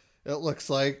store, it looks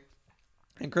like.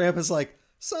 And Grandpa's like,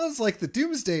 sounds like the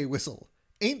doomsday whistle.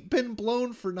 Ain't been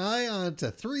blown for nigh on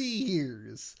to 3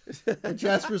 years. And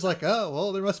Jasper's like, oh,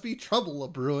 well, there must be trouble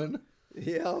a-brewing.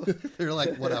 Yeah. They're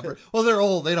like, whatever. Well, they're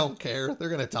old. They don't care. They're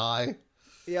going to die.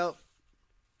 Yep.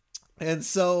 And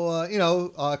so,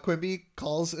 Quimby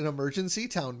calls an emergency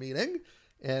town meeting.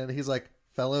 And he's like,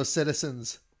 fellow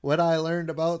citizens, what I learned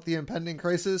about the impending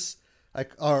crisis,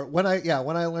 when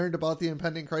I learned about the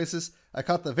impending crisis, I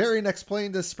caught the very next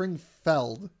plane to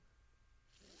Springfield.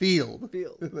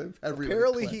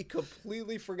 Apparently he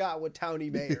completely forgot what town he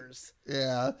mayors.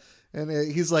 Yeah. And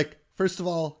he's like, first of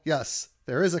all, yes,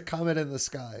 there is a comet in the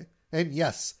sky. And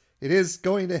yes, it is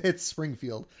going to hit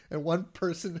Springfield. And one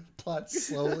person plots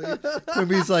slowly.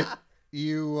 Quimby's like,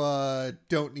 you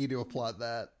don't need to applaud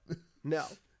that. No,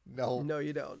 No,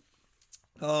 you don't.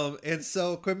 And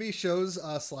so Quimby shows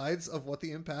slides of what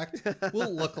the impact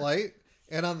will look like.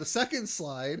 And on the second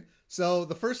slide, so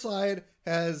the first slide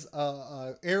has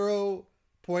a arrow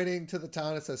pointing to the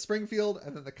town. It says Springfield,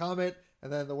 and then the comet,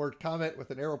 and then the word comet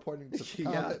with an arrow pointing to the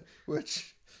comet,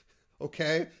 which,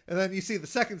 okay. And then you see the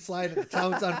second slide, and the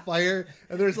town's on fire,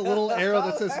 and there's a little arrow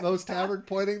that says Moe's Tavern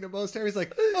pointing to Moe's Tavern. He's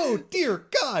like, oh, dear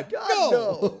God,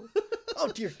 no. Oh,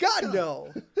 dear God,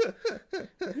 no.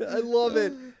 I love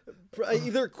it.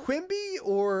 Either Quimby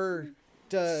or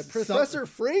Professor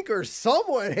Frink or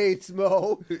someone hates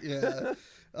Moe. Yeah.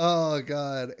 Oh,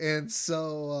 God. And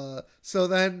so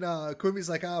then Quimby's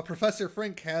like, Professor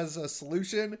Frink has a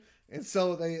solution. And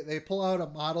so they pull out a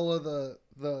model of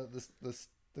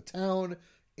the town,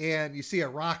 and you see a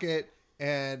rocket,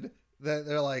 and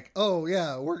they're like, oh,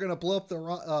 yeah, we're going to blow up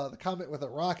the comet with a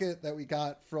rocket that we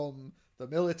got from the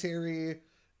military.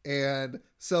 And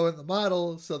so in the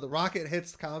model, so the rocket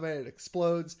hits the comet, it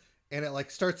explodes, and it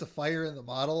like starts a fire in the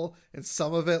model, and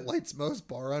some of it lights Moe's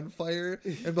bar on fire.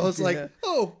 And Moe's like,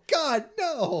 oh God,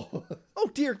 no. Oh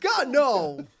dear God,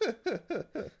 no.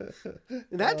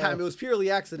 And that time it was purely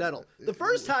accidental. The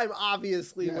first time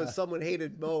obviously was someone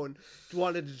hated Moe and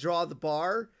wanted to draw the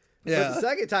bar. Yeah. But the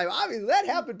second time, obviously that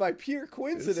happened by pure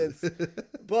coincidence.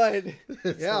 But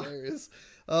it's hilarious.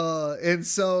 And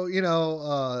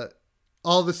so,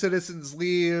 all the citizens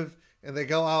leave, and they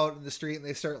go out in the street and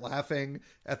they start laughing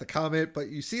at the comet. But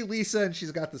you see Lisa, and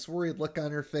she's got this worried look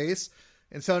on her face.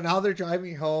 And so now they're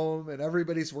driving home, and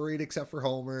everybody's worried except for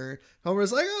Homer.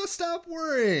 Homer's like, oh, stop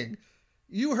worrying.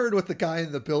 You heard what the guy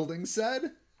in the building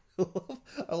said.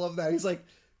 I love that. He's like,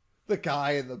 the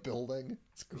guy in the building.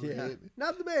 It's great. Yeah.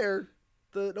 Not the mayor.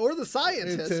 Or the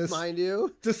scientist, mind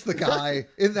you. Just the guy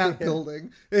in that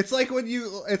building. It's like when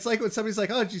somebody's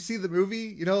like, oh, did you see the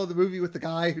movie? You know, the movie with the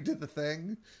guy who did the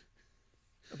thing?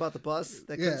 About the bus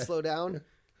that couldn't slow down?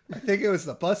 I think it was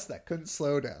the bus that couldn't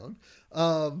slow down.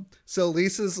 So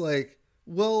Lisa's like,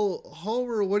 well,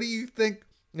 Homer, what do you think?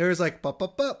 And there's like,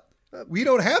 we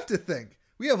don't have to think.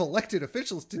 We have elected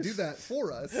officials to do that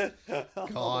for us.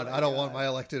 God, I don't want my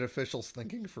elected officials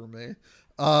thinking for me.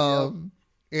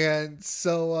 And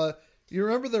so, you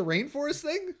remember the rainforest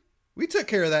thing? We took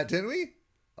care of that, didn't we?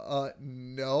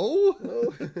 No.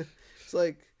 It's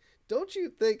like, don't you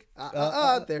think?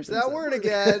 There's that word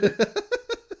again.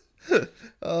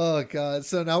 Oh, God.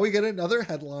 So now we get another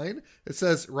headline. It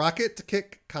says, rocket to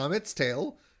kick comet's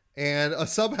tail. And a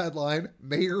sub-headline,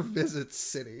 mayor visits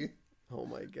city. Oh,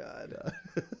 my God.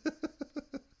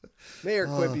 Mayor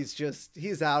Quimby's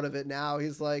he's out of it now.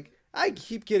 He's like, I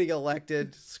keep getting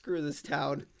elected. Screw this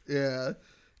town. Yeah.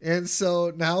 And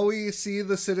so now we see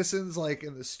the citizens like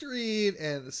in the street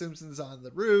and the Simpsons on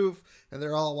the roof, and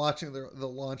they're all watching the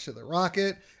launch of the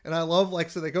rocket. And I love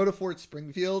so they go to Fort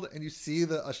Springfield, and you see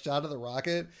a shot of the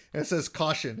rocket, and it says,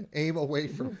 caution, aim away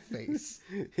from face.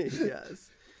 Yes.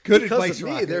 Good because advice, of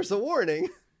me, rocket. There's a warning.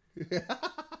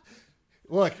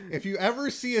 Look, if you ever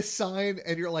see a sign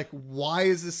and you're like, why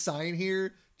is this sign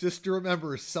here? Just to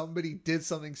remember, somebody did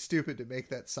something stupid to make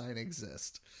that sign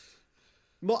exist.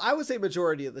 Well, I would say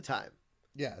majority of the time.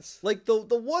 Yes. Like the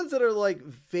ones that are like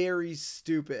very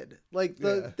stupid. Like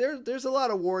there's a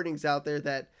lot of warnings out there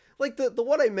that like the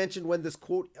one I mentioned when this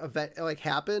quote event like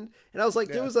happened, and I was like,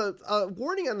 there was a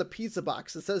warning on the pizza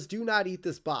box that says, do not eat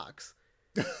this box.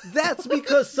 That's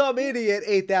because some idiot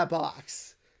ate that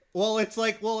box. Well, it's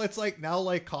like now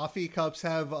like coffee cups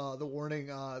have the warning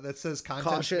that says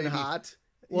caution hot.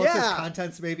 Well, it says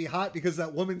contents may be hot because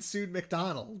that woman sued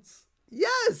McDonald's.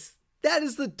 Yes, that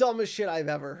is the dumbest shit I've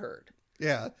ever heard.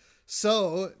 Yeah.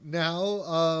 So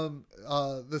now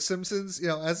the Simpsons,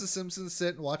 as the Simpsons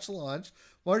sit and watch the launch,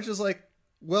 Marge is like,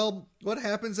 well, what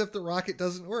happens if the rocket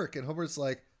doesn't work? And Homer's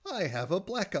like, I have a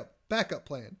backup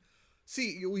plan.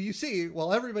 You see,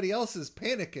 while everybody else is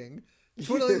panicking,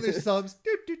 twiddling their thumbs.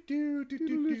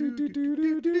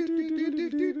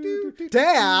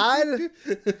 Dad!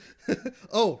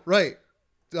 Oh, right.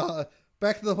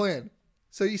 Back to the plan.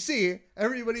 So you see,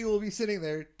 everybody will be sitting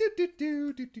there.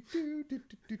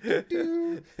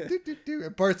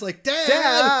 And Bart's like,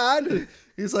 Dad!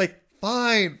 He's like,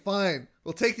 fine.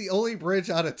 We'll take the only bridge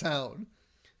out of town.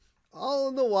 All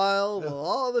in the while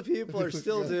all the people are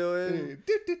still doing...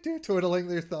 Twiddling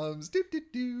their thumbs.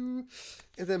 And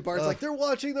then Bart's like, they're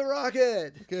watching the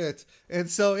rocket! Good. And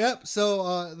so,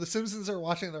 the Simpsons are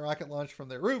watching the rocket launch from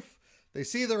their roof. They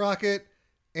see the rocket,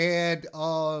 and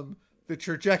the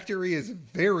trajectory is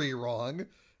very wrong.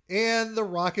 And the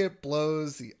rocket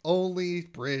blows the only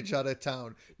bridge out of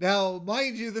town. Now,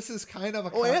 mind you, this is kind of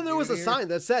a... Oh, and there was a sign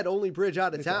that said only bridge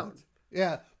out of town.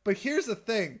 Yeah, but here's the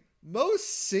thing.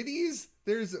 Most cities,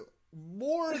 there's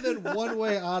more than one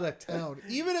way out of town.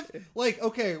 Even if, like,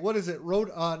 okay, what is it?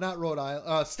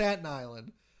 Staten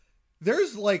Island.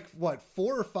 There's like, 4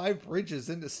 or 5 bridges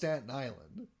into Staten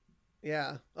Island.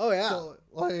 Yeah. Oh, yeah. So,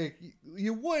 like,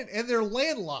 you wouldn't, and they're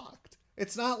landlocked.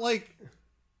 It's not like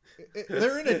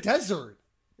they're in a desert.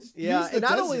 Yeah, and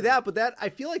not only that, but I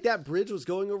feel like that bridge was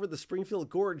going over the Springfield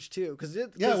Gorge too, because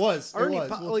it was.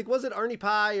 Was it Arnie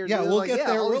Pie or we'll get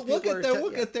there. We'll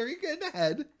get there. You're getting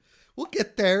ahead. We'll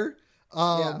get there.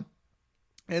 And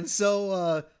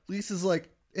so Lisa's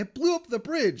like, it blew up the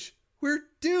bridge. We're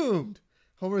doomed.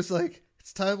 Homer's like,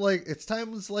 it's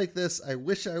times like this. I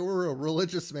wish I were a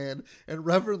religious man. And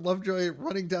Reverend Lovejoy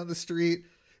running down the street.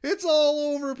 It's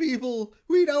all over, people.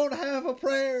 We don't have a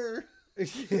prayer.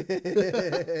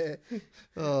 That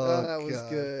was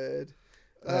good.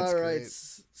 All right, great.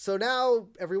 So now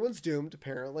everyone's doomed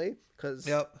apparently, because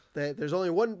there's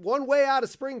only one way out of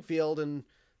Springfield and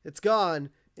it's gone.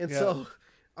 And so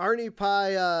Arnie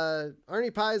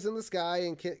Pie's in the sky,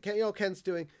 and Ken's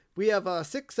doing. We have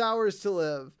 6 hours to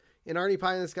live. And Arnie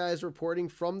Pie in the sky is reporting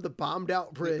from the bombed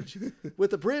out bridge.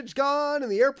 With the bridge gone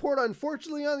and the airport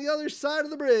unfortunately on the other side of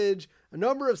the bridge, a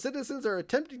number of citizens are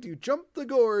attempting to jump the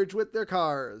gorge with their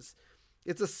cars.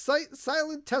 It's a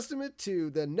silent testament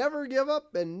to the never give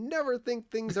up and never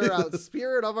think things are out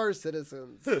spirit of our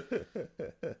citizens.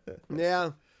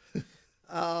 Yeah.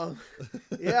 I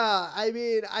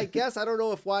mean, I guess I don't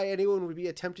know why anyone would be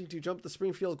attempting to jump the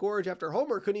Springfield Gorge after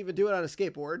Homer couldn't even do it on a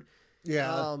skateboard.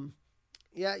 Yeah.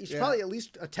 Yeah, you should probably at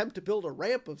least attempt to build a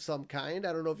ramp of some kind.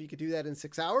 I don't know if you could do that in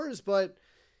 6 hours, but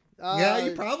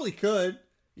you probably could.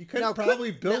 You could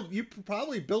probably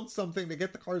build something to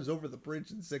get the cars over the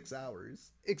bridge in 6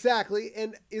 hours. Exactly.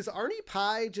 And is Arnie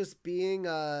Pie just being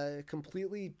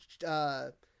completely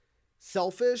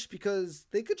selfish, because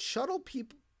they could shuttle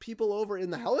people over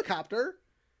in the helicopter?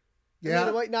 Yeah, I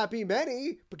mean, it might not be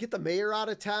many, but get the mayor out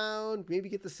of town. Maybe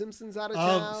get the Simpsons out of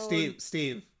town.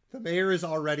 Steve. The mayor is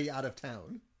already out of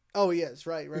town. Oh, he is.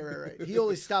 Right. He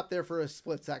only stopped there for a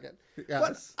split second.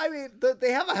 Yes. But, I mean,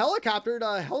 they have a helicopter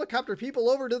to helicopter people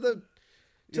over to the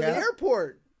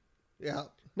airport. Yeah.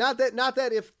 Not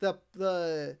that if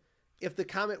the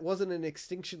comet wasn't an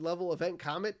extinction level event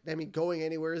comet, I mean, going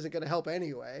anywhere isn't going to help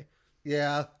anyway.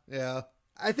 Yeah.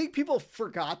 I think people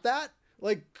forgot that.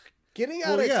 Like, getting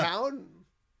out of town...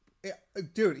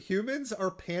 Dude, humans are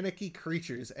panicky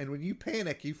creatures, and when you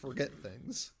panic, you forget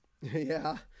things.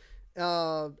 Yeah.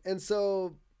 And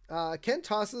so Ken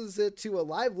tosses it to a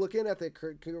live look-in at the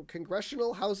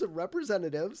Congressional House of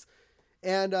Representatives,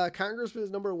 and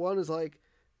Congressman number 1 is like,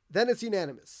 then it's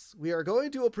unanimous. We are going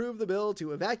to approve the bill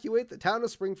to evacuate the town of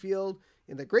Springfield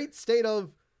in the great state of...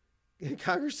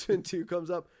 Congressman 2 comes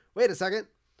up, wait a second,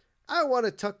 I want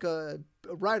to tuck a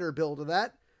rider bill to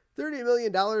that. $30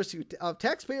 million of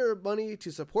taxpayer money to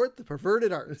support the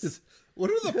perverted arts. What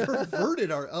are the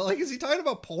perverted art? Like, is he talking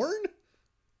about porn?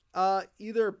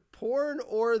 Either porn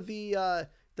or the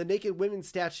naked women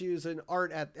statues and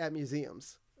art at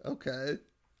museums. Okay.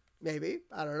 Maybe.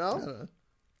 I don't know.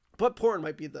 But porn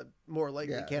might be the more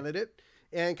likely candidate.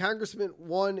 And Congressman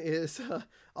 1 is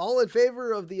all in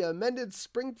favor of the amended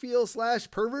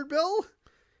Springfield/pervert bill.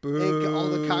 Boo. And all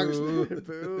the congressmen,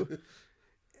 boo.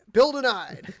 Bill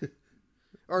denied.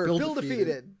 Or Bill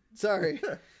defeated. Sorry.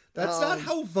 That's not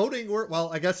how voting works.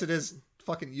 Well, I guess it is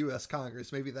fucking U.S.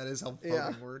 Congress. Maybe that is how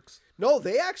voting works. No,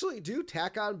 they actually do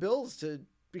tack on bills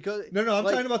because... No, I'm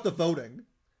talking about the voting.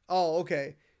 Oh,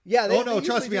 okay. Yeah.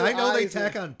 Trust me. I know they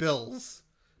tack on bills.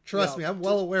 Trust me. I'm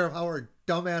well aware of how our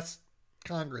dumbass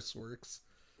Congress works.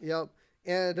 Yep.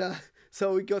 And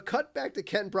so we cut back to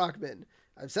Ken Brockman.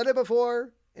 I've said it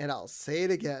before, and I'll say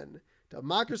it again.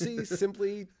 Democracy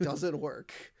simply doesn't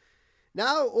work.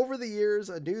 Now, over the years,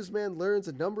 a newsman learns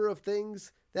a number of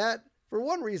things that, for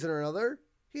one reason or another,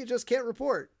 he just can't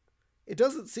report. It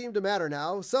doesn't seem to matter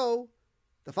now, so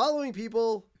the following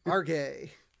people are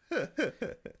gay.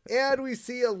 And we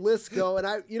see a list go, and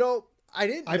I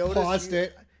didn't notice. I paused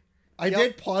it. I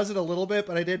did pause it a little bit,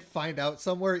 but I did find out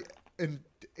somewhere. And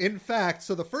in fact,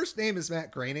 so the first name is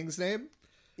Matt Groening's name.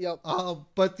 Yep.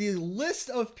 But the list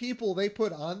of people they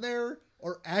put on there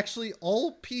are actually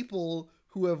all people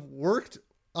who have worked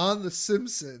on The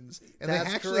Simpsons, and That's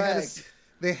they actually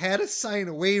had to sign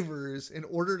waivers in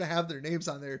order to have their names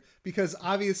on there, because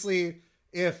obviously,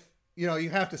 if you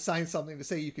have to sign something to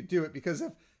say you could do it, because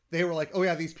if they were like, oh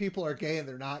yeah, these people are gay and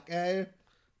they're not gay,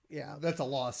 yeah, that's a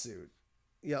lawsuit.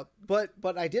 Yep.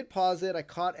 But I did pause it. I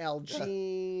caught Al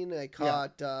Jean. I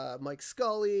caught Mike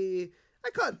Scully. I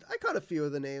caught a few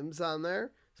of the names on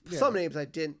there. Some names I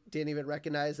didn't even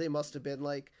recognize. They must have been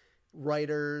like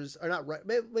writers, or not,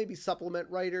 maybe supplement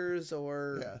writers,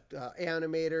 or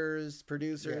animators,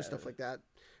 producers, stuff like that.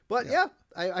 But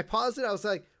I paused it. I was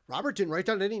like, Robert didn't write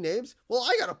down any names. Well,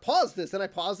 I gotta pause this, and I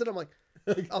paused it. I'm like,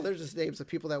 oh, there's just names of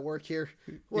people that work here.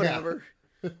 Whatever.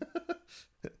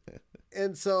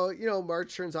 And so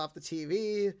Marge turns off the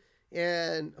TV,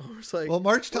 and Homer's like,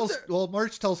 Marge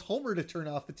tells Homer to turn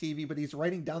off the TV, but he's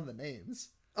writing down the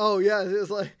names. Oh yeah, it's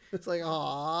like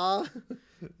aw.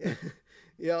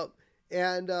 Yep.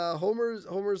 And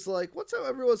Homer's like, what's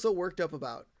everyone so worked up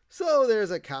about? So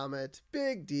there's a comet.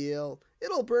 Big deal.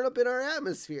 It'll burn up in our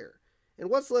atmosphere. And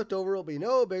what's left over will be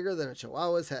no bigger than a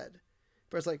chihuahua's head.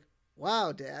 Bart's like,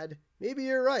 wow, Dad, maybe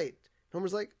you're right.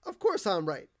 Homer's like, of course I'm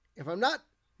right. If I'm not,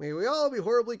 may we all be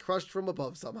horribly crushed from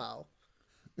above somehow.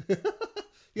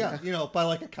 Yeah, by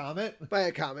like a comet. By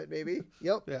a comet, maybe.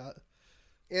 Yep. Yeah.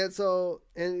 And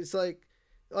it's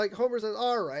like Homer says,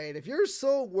 all right, if you're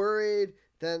so worried,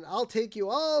 then I'll take you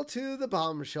all to the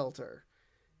bomb shelter.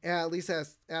 And Lisa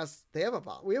asks,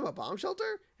 we have a bomb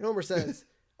shelter? And Homer says,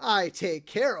 I take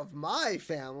care of my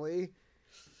family.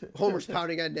 Homer's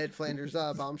pounding on Ned Flanders'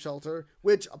 bomb shelter,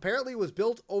 which apparently was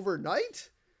built overnight.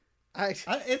 I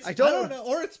don't know.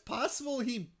 Or it's possible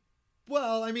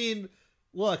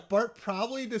look, Bart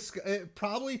it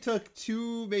probably took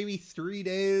 2, maybe 3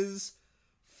 days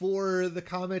for the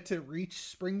comet to reach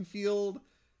Springfield.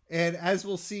 And as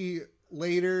we'll see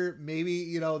later,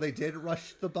 maybe, they did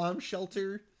rush the bomb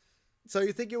shelter. So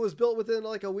you think it was built within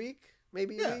like a week?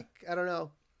 Maybe a week? I don't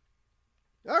know.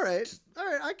 All right.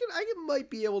 I might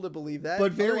be able to believe that.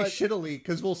 But very shittily,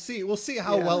 because we'll see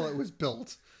how well it was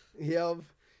built. Yep.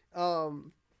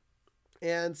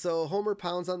 And so Homer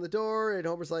pounds on the door, and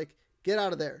Homer's like, get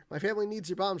out of there. My family needs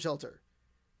your bomb shelter.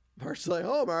 Bart's like,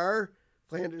 Homer.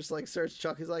 Flanders starts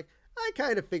chuckling. He's like, I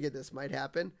kind of figured this might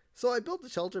happen, so I built a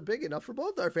shelter big enough for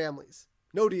both our families.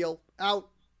 No deal. Out.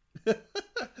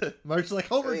 Marge's like,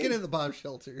 Homer, get in the bomb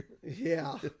shelter.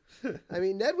 Yeah.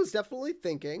 Ned was definitely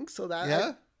thinking, so that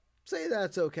I'd say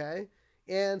that's okay.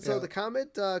 And so the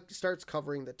comet starts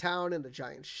covering the town in a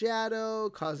giant shadow,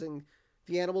 causing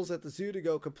the animals at the zoo to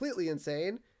go completely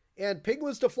insane, and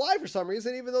penguins to fly for some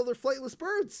reason, even though they're flightless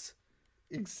birds.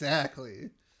 Exactly.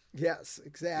 Yes,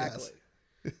 exactly.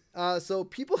 Yes. So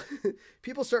people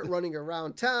start running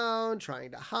around town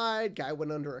trying to hide. Guy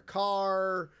went under a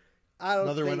car.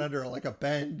 Another went under like a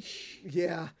bench.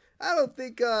 Yeah, I don't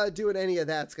think doing any of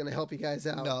that's gonna help you guys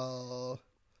out. No.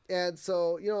 And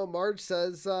so Marge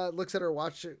says, looks at her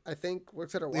watch. I think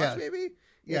looks at her watch maybe.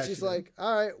 And she's like,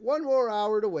 all right, 1 more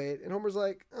hour to wait. And Homer's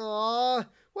like, aw,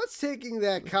 what's taking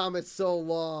that comet so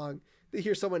long? They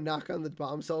hear someone knock on the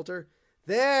bomb shelter.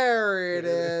 There it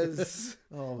is.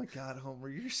 Oh my God, Homer,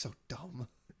 you're so dumb.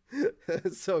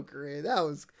 It's so great. That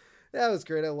was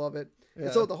great. I love it. Yeah.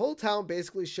 And so the whole town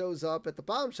basically shows up at the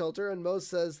bomb shelter, and Moe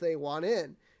says they want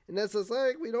in. And Ned says,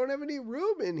 we don't have any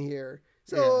room in here.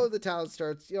 So the town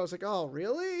starts, it's like, oh,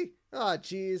 really? Oh,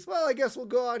 geez. Well, I guess we'll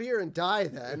go out here and die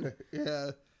then.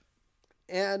 Yeah.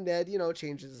 And Ned,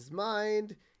 changes his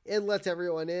mind and lets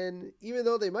everyone in, even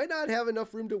though they might not have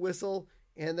enough room to whistle.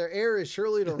 And their air is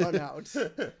surely to run out,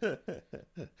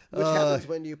 which happens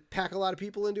when you pack a lot of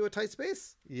people into a tight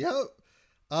space. Yep.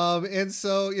 And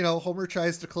so, Homer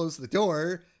tries to close the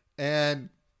door, and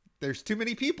there's too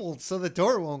many people, so the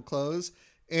door won't close.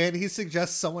 And he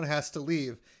suggests someone has to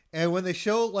leave. And when they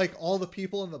show all the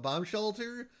people in the bomb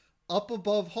shelter up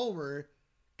above Homer,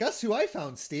 guess who I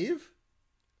found, Steve?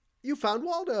 You found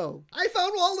Waldo. I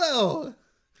found Waldo.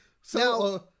 So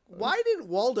now, why didn't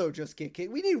Waldo just get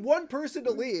kicked? We need one person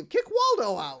to leave. Kick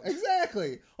Waldo out.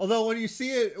 Exactly. Although when you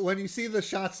see the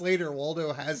shots later,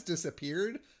 Waldo has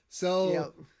disappeared.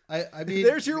 So I mean,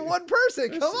 there's your one person.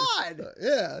 Come on.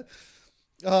 Yeah.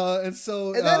 And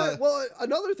so, and then, well,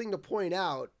 another thing to point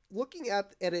out, looking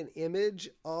at an image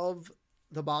of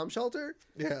the bomb shelter,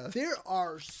 there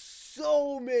are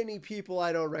so many people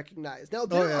I don't recognize. Now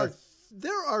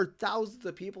there are thousands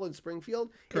of people in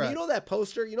Springfield, and you know that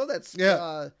poster, that's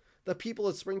the people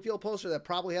in Springfield poster that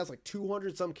probably has like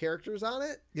 200 some characters on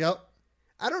it. Yep.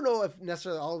 I don't know if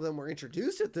necessarily all of them were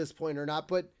introduced at this point or not,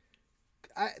 but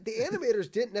the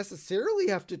animators didn't necessarily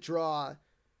have to draw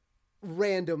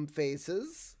random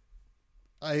faces.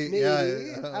 I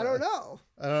don't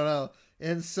know.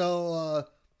 And so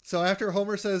after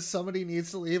Homer says somebody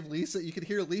needs to leave, Lisa, you can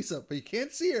hear Lisa, but you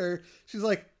can't see her. She's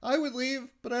like, I would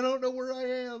leave, but I don't know where I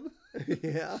am.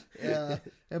 Yeah.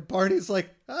 And Barney's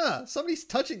like, somebody's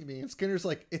touching me. And Skinner's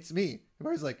like, it's me. And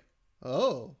Barney's like,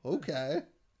 oh, okay.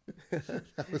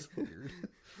 That was weird.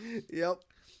 Yep.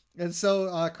 And so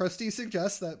Krusty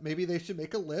suggests that maybe they should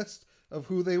make a list of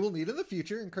who they will need in the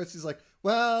future. And Krusty's like,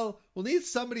 well, we'll need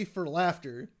somebody for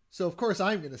laughter. So, of course,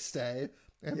 I'm going to stay.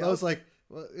 And Moe's like,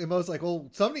 well,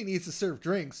 somebody needs to serve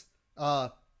drinks,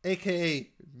 a.k.a.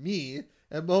 me.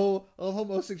 And Moe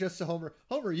suggests to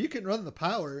Homer, you can run the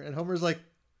power. And Homer's like,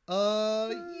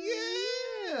 yeah,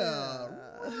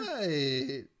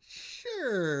 right,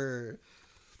 sure.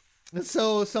 And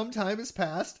so some time has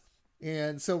passed.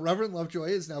 And so Reverend Lovejoy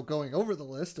is now going over the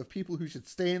list of people who should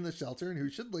stay in the shelter and who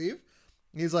should leave.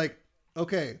 He's like,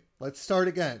 okay, let's start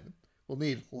again. We'll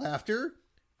need laughter,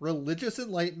 religious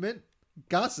enlightenment,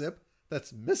 gossip.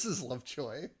 That's Mrs.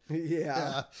 Lovejoy.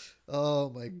 Yeah. Oh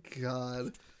my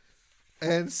God.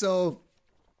 And so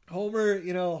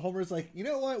Homer's like, you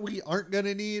know what we aren't going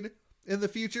to need in the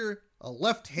future? A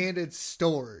left-handed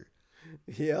store.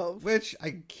 Yeah. Which I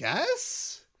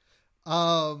guess.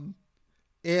 And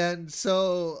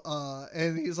so,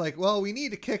 and he's like, well, we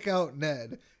need to kick out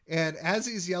Ned. And as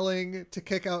he's yelling to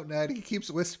kick out Ned, he keeps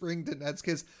whispering to Ned's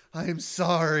kids, I'm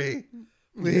sorry.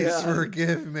 Please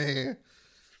forgive me.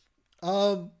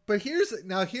 But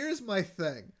here's my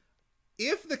thing.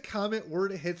 If the comet were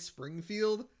to hit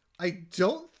Springfield, I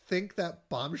don't think that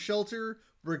bomb shelter,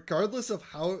 regardless of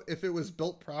if it was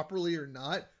built properly or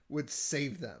not, would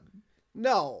save them.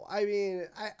 No, I mean,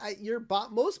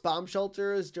 most bomb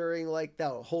shelters during like the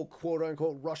whole quote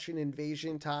unquote Russian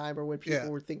invasion time, or when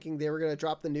people were thinking they were going to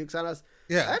drop the nukes on us.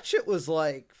 Yeah. That shit was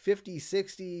like 50,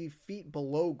 60 feet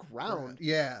below ground.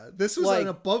 Yeah. This was like, an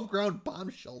above ground bomb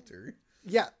shelter.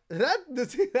 Yeah.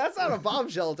 That's not a bomb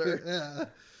shelter. Yeah.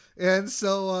 And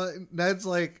so Ned's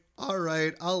like, all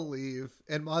right, I'll leave.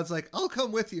 And Maud's like, I'll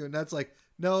come with you. And Ned's like,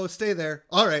 no, stay there.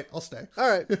 All right, I'll stay. All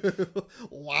right.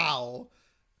 Wow.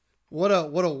 What a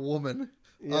woman.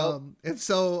 Yep.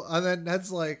 And then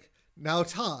Ned's like, now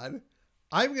Todd,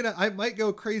 I might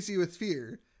go crazy with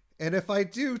fear. And if I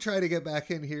do try to get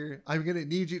back in here, I'm going to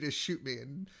need you to shoot me.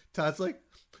 And Todd's like,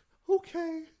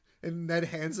 okay. And Ned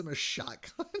hands him a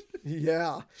shotgun.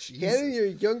 Yeah. Handing your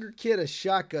younger kid a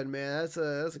shotgun, man. That's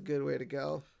a good way to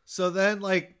go. So then,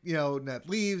 Ned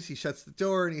leaves, he shuts the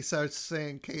door, and he starts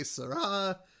saying, Que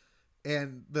sera?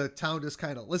 And the town just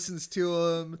kind of listens to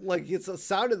him. Like, it's a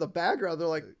sound in the background. They're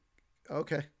like,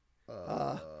 okay.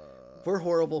 We're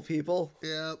horrible people.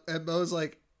 Yeah. And Moe's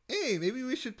like, hey, maybe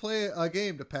we should play a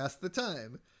game to pass the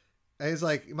time. And he's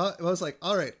like, Moe's like,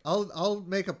 all right, I'll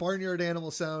make a barnyard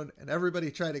animal sound, and everybody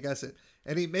try to guess it.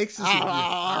 And he makes this.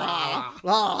 I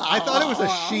thought it was a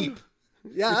sheep.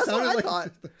 Yeah, that's what I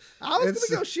thought. I was going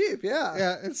to go sheep, yeah.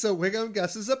 Yeah, and so Wiggum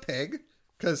guesses a pig,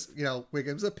 because,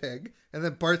 Wiggum's a pig. And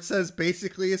then Bart says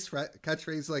basically his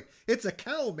catchphrase like, it's a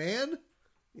cow, man.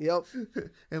 Yep.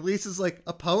 And Lisa's like,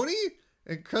 a pony?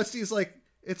 And Krusty's like,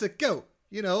 it's a goat.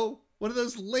 One of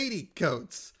those lady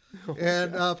goats. Oh,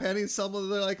 and Patty and Selma,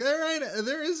 they're like, all right,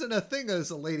 there isn't a thing as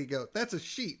a lady goat. That's a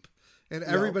sheep. And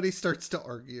everybody starts to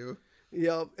argue.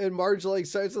 Yep. And Marge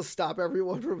starts to stop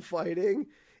everyone from fighting.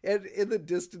 And in the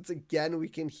distance again, we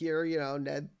can hear,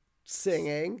 Ned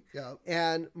singing. Yeah.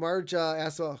 And Marge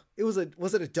asks, well, was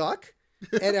it a duck?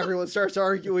 And everyone starts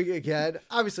arguing again.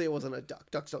 Obviously, it wasn't a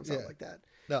duck. Ducks don't sound like that.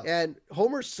 No. And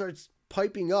Homer starts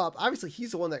piping up. Obviously,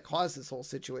 he's the one that caused this whole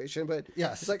situation. But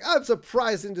yes, it's like, I'm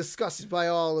surprised and disgusted by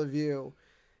all of you.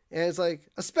 And it's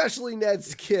like, especially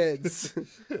Ned's kids.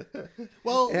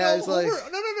 Well, no,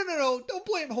 no. Don't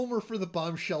blame Homer for the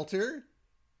bomb shelter.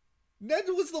 Ned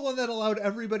was the one that allowed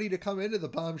everybody to come into the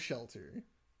bomb shelter.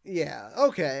 Yeah,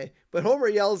 okay. But Homer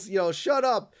yells, shut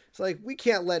up. It's like, we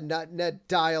can't let Ned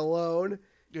die alone.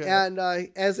 Yeah. And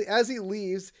as he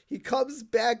leaves, he comes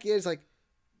back in. It's like,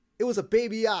 it was a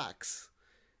baby ox.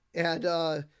 And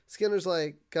Skinner's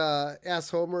like,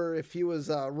 asked Homer if he was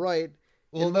right.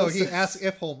 Well, no, he asked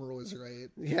if Homer was right.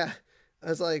 Yeah. I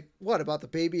was like, what, about the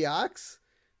baby ox?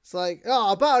 It's like,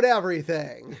 oh, about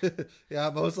everything.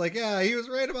 Yeah, Moe's like, yeah, he was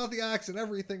right about the ox and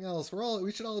everything else.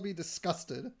 We should all be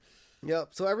disgusted. Yep.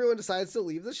 So everyone decides to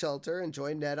leave the shelter and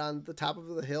join Ned on the top of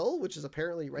the hill, which is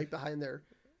apparently right behind their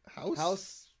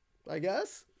house. I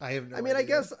guess. I have no. I mean,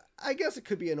 idea. I guess it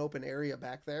could be an open area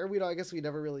back there. I guess we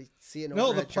never really see an.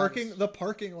 No, the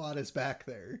parking lot is back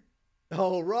there.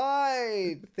 Oh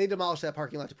right, they demolished that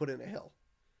parking lot to put in a hill.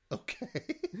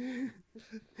 Okay.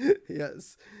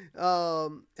 Yes.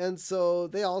 And so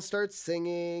they all start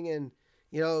singing, and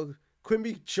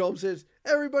Quimby jumps in,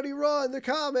 everybody run, the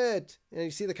comet! And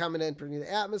you see the comet entering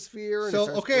the atmosphere.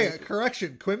 And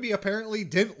correction. Quimby apparently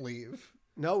didn't leave.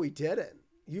 No, he didn't.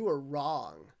 You were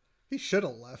wrong. He should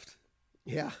have left.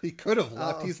 Yeah. He could have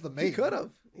left. He's the mate. He could have.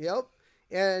 Yep.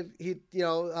 And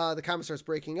the comet starts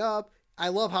breaking up. I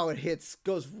love how it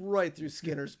goes right through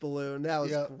Skinner's balloon. That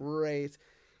was great.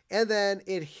 And then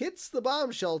it hits the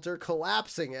bomb shelter,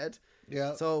 collapsing it.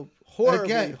 Yeah. So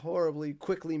horribly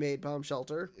quickly made bomb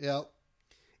shelter. Yep.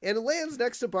 And it lands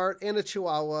next to Bart and a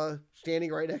Chihuahua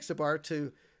standing right next to Bart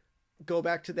to go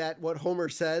back to what Homer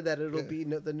said, that it'll be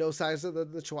the no size of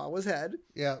the Chihuahua's head.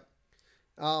 Yeah.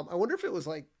 I wonder if it was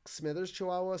like Smithers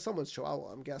Chihuahua, someone's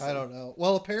Chihuahua, I'm guessing. I don't know.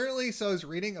 Well, apparently, so I was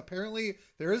reading,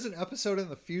 there is an episode in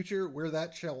the future where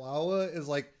that Chihuahua is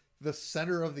like the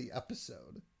center of the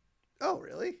episode. Oh,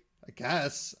 really? I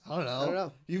guess. I don't know. I don't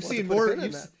know. You've seen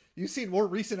more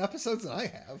recent episodes than I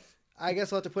have. I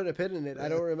guess I'll have to put a pin in it. I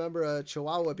don't remember a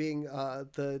Chihuahua being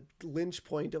the lynch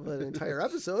point of an entire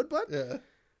episode, but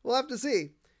we'll have to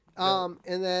see. And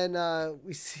then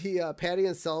we see Patty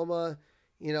and Selma,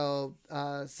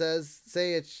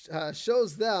 say it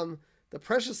shows them the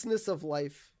preciousness of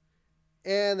life,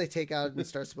 and they take out and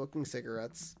start smoking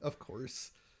cigarettes. Of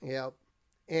course. Yep.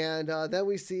 And then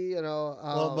we see,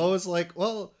 Moe's like,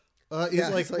 he's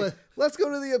like, let's go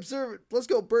to the let's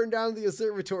go burn down the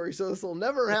observatory so this will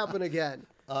never happen again.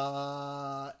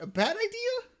 Bad idea?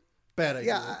 Bad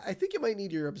idea. Yeah, I think you might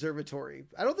need your observatory.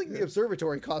 I don't think the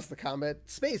observatory caused the comet.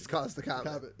 Space caused the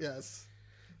comet. Yes.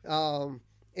 And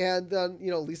then,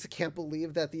 Lisa can't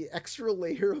believe that the extra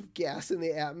layer of gas in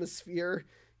the atmosphere,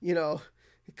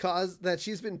 caused that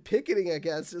she's been picketing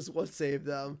against is what saved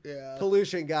them. Yeah.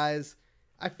 Pollution, guys.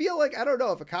 I feel like, I don't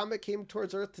know, if a comet came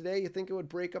towards Earth today, you think it would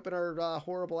break up in our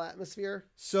horrible atmosphere?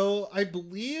 So I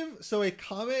believe, a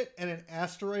comet and an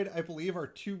asteroid, I believe, are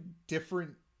two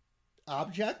different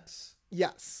objects.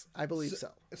 Yes, I believe so.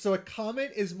 So a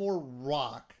comet is more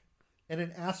rock, and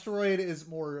an asteroid is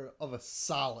more of a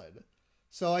solid.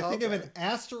 So I think if an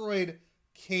asteroid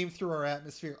came through our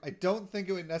atmosphere, I don't think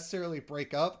it would necessarily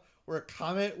break up, where a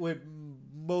comet would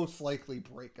most likely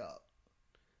break up.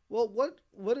 Well, what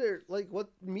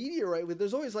meteorite?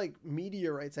 There's always like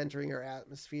meteorites entering our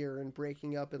atmosphere and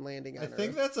breaking up and landing on Earth. I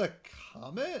think that's a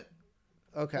comet.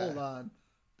 Okay. Hold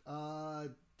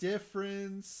on.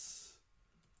 Difference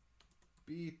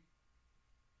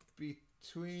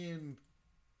between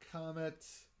comet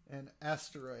and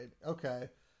asteroid. Okay.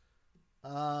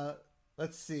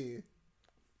 Let's see.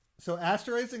 So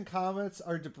asteroids and comets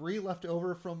are debris left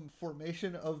over from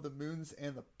formation of the moons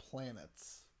and the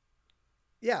planets.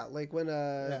 Yeah, like when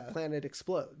a planet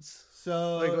explodes.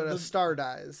 So like when a star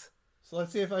dies. So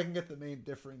let's see if I can get the main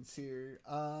difference here.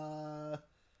 I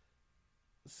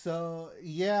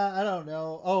don't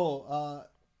know.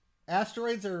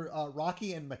 Asteroids are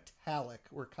rocky and metallic,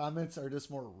 where comets are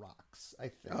just more rocks, I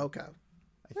think. Okay.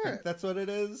 I think that's what it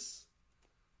is.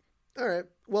 All right.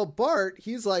 Well, Bart,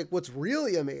 he's like, what's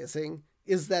really amazing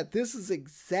is that this is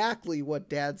exactly what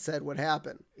Dad said would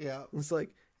happen. Yeah. It's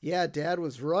like, yeah, Dad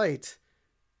was right.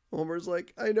 Homer's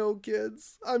like, I know,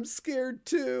 kids. I'm scared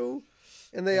too.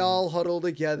 And they all huddle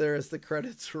together as the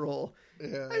credits roll.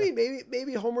 Yeah. I mean,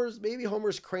 maybe Homer's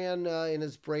crayon in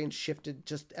his brain shifted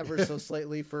just ever so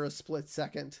slightly for a split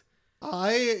second.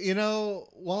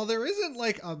 While there isn't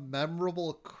like a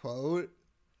memorable quote,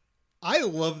 I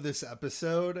love this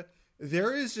episode.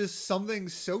 There is just something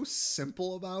so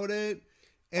simple about it.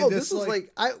 And this was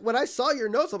when I saw your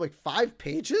notes, I'm like, 5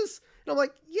 pages? And I'm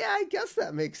like, yeah, I guess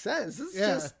that makes sense. This is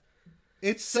just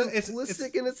it's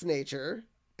simplistic in its nature.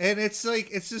 And it's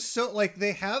just so like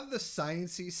they have the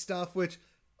sciencey stuff, which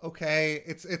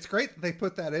it's great that they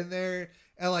put that in there.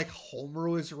 And like Homer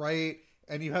was right,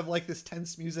 and you have like this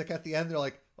tense music at the end. They're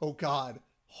like, oh God,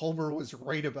 Homer was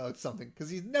right about something, because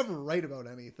he's never right about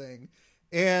anything.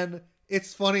 And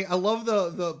it's funny. I love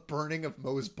the burning of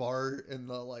Moe's bar in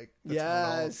the like.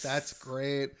 Yes, that's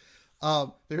great.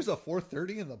 There's a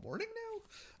 4:30 in the morning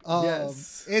now.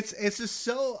 Yes, it's just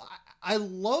so. I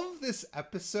love this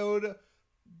episode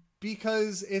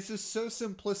because it's just so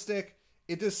simplistic.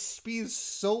 It just speeds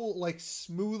so like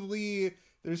smoothly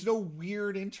There's no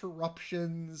weird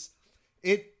interruptions.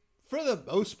 It, for the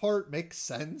most part, makes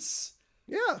sense.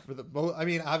 Yeah. I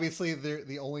mean, obviously,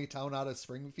 the only town out of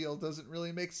Springfield doesn't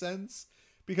really make sense.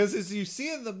 Because as you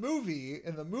see in the movie,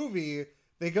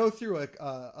 they go through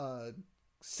a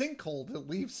sinkhole to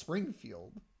leave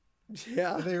Springfield.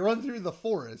 Yeah. And they run through the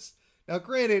forest. Now,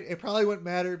 granted, it probably wouldn't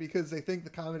matter because they think the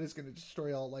comet is going to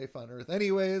destroy all life on Earth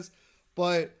anyways.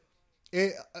 But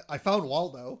I found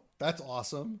Waldo. That's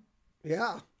awesome.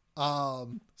 Yeah.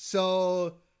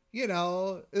 So, you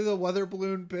know, the weather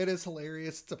balloon bit is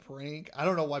hilarious. It's a prank. I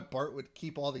don't know why Bart would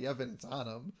keep all the evidence on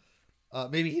him.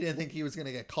 Maybe he didn't think he was going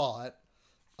to get caught.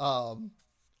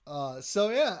 So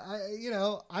yeah,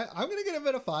 I'm going to give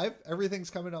it a 5. Everything's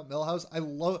coming up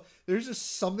Milhouse. There's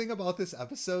just something about this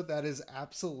episode that is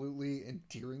absolutely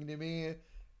endearing to me.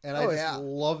 And I just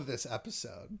love this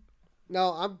episode.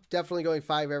 No, I'm definitely going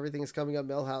 5. Everything is coming up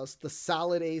Milhouse. The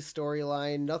solid A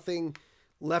storyline, nothing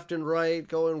left and right,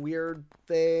 going weird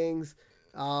things.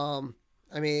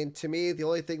 I mean, to me, the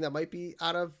only thing that might be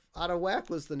out of whack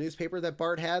was the newspaper that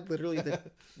Bart had literally the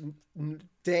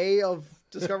day of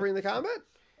discovering the comet.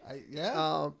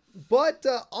 But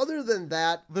other than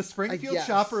that, the Springfield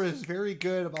shopper is very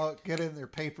good about getting their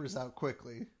papers out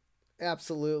quickly.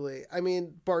 Absolutely. I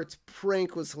mean, Bart's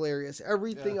prank was hilarious.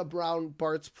 Everything around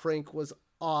Bart's prank was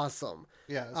awesome.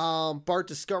 Yes. Bart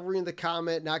discovering the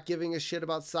comet, not giving a shit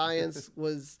about science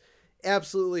was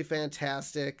absolutely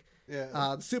fantastic.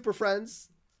 Yeah. The Super Friends,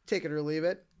 take it or leave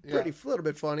it. Pretty a little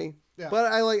bit funny. Yeah.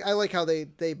 But I like how they're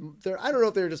I don't know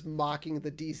if they're just mocking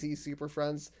the DC Super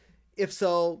Friends. If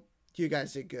so, you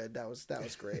guys did good. That was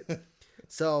great.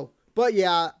 So, but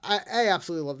yeah, I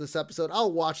absolutely love this episode.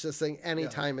 I'll watch this thing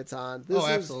anytime it's on.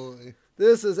 Absolutely.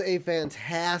 This is a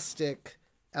fantastic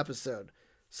episode.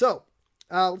 So,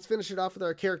 let's finish it off with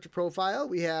our character profile.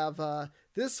 We have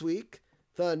this week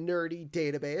the Nerdy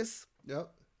Database. Yep.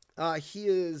 He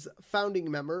is founding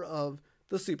member of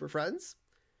the Super Friends,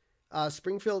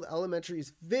 Springfield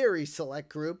Elementary's very select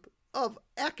group of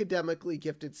academically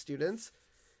gifted students.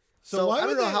 So why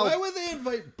would they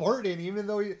invite Bart in, even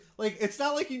though it's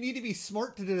not like you need to be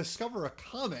smart to discover a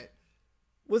comet?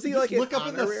 Was he like an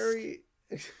honorary?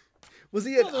 Was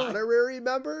he an honorary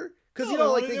member? Because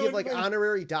they give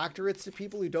honorary doctorates to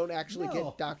people who don't actually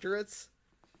get doctorates.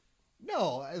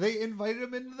 No, they invited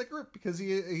him into the group because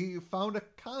he found a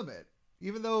comet.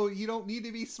 Even though you don't need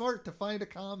to be smart to find a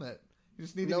comet, you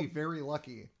just need to be very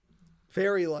lucky.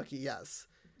 Very lucky, yes.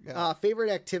 Yeah.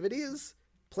 Favorite activities: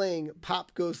 playing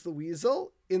Pop Goes the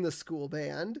Weasel in the school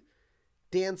band,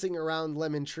 dancing around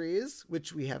lemon trees,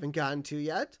 which we haven't gotten to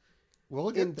yet. We'll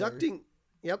get there.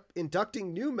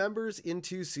 Inducting new members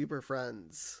into Super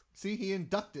Friends. See, he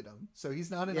inducted them, so he's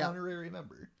not an honorary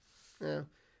member. Yeah.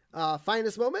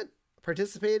 Finest moment: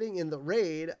 participating in the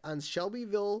raid on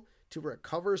Shelbyville to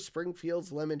recover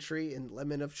Springfield's lemon tree in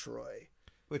Lemon of Troy,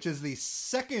 which is the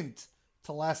second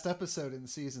to last episode in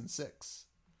season 6.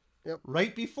 Yep.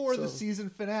 Right before the season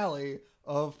finale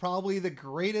of probably the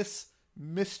greatest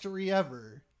mystery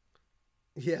ever.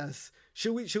 Yes.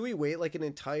 Should we wait like an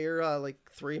entire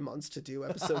 3 months to do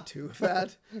episode 2 of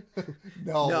that?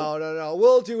 No.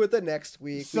 We'll do it the next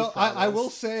week. So I will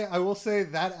say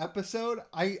that episode,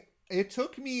 it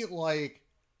took me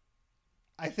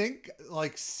I think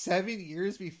 7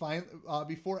 years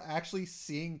before actually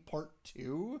seeing part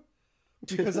 2,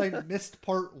 because I missed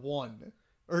part 1.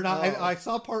 Or not, I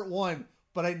saw part 1,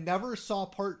 but I never saw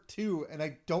part 2, and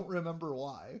I don't remember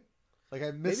why. I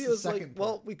missed the second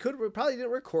part. We probably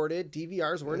didn't record it.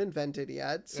 DVRs weren't invented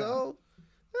yet, so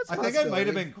that's I think I might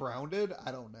have been grounded.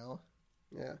 I don't know.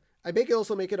 Yeah. I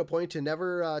also make it a point to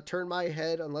never turn my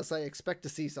head unless I expect to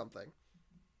see something.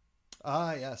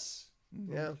 Ah, yes.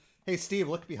 Yeah. Hey, Steve,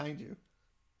 look behind you.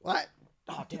 What?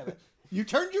 Oh, damn it. You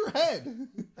turned your head.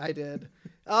 I did.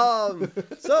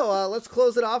 So let's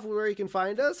close it off where you can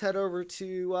find us. Head over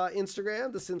to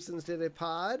Instagram, The Simpsons Did It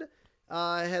Pod.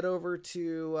 Head over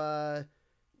to,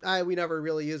 we never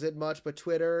really use it much, but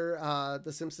Twitter,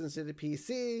 The Simpsons Did It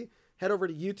PC. Head over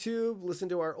to YouTube, listen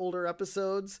to our older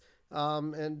episodes,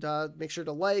 and make sure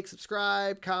to like,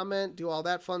 subscribe, comment, do all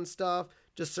that fun stuff.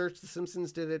 Just search The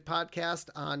Simpsons Did It podcast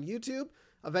on YouTube.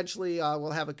 Eventually,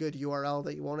 we'll have a good URL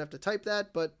that you won't have to type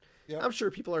that, but I'm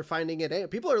sure people are finding it.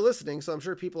 People are listening, so I'm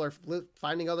sure people are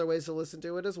finding other ways to listen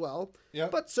to it as well.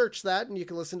 Yep. But search that, and you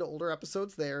can listen to older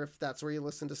episodes there if that's where you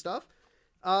listen to stuff.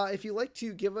 If you'd like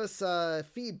to give us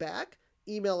feedback,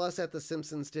 email us at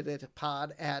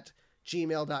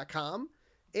thesimpsonsdiditpod@gmail.com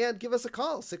and give us a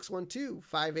call,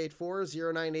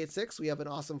 612-584-0986. We have an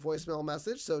awesome voicemail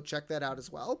message, so check that out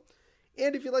as well.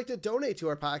 And if you'd like to donate to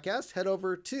our podcast, head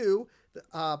over to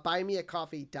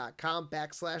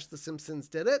buymeacoffee.com/The Simpsons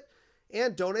Did It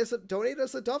and donate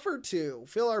us a duff or two.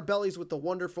 Fill our bellies with the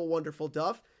wonderful, wonderful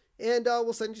duff. And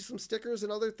we'll send you some stickers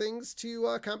and other things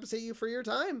to compensate you for your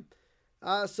time.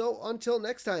 So until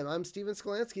next time, I'm Steven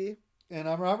Skolansky. And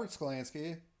I'm Robert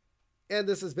Skolansky. And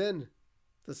this has been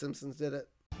The Simpsons Did It.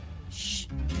 Shh.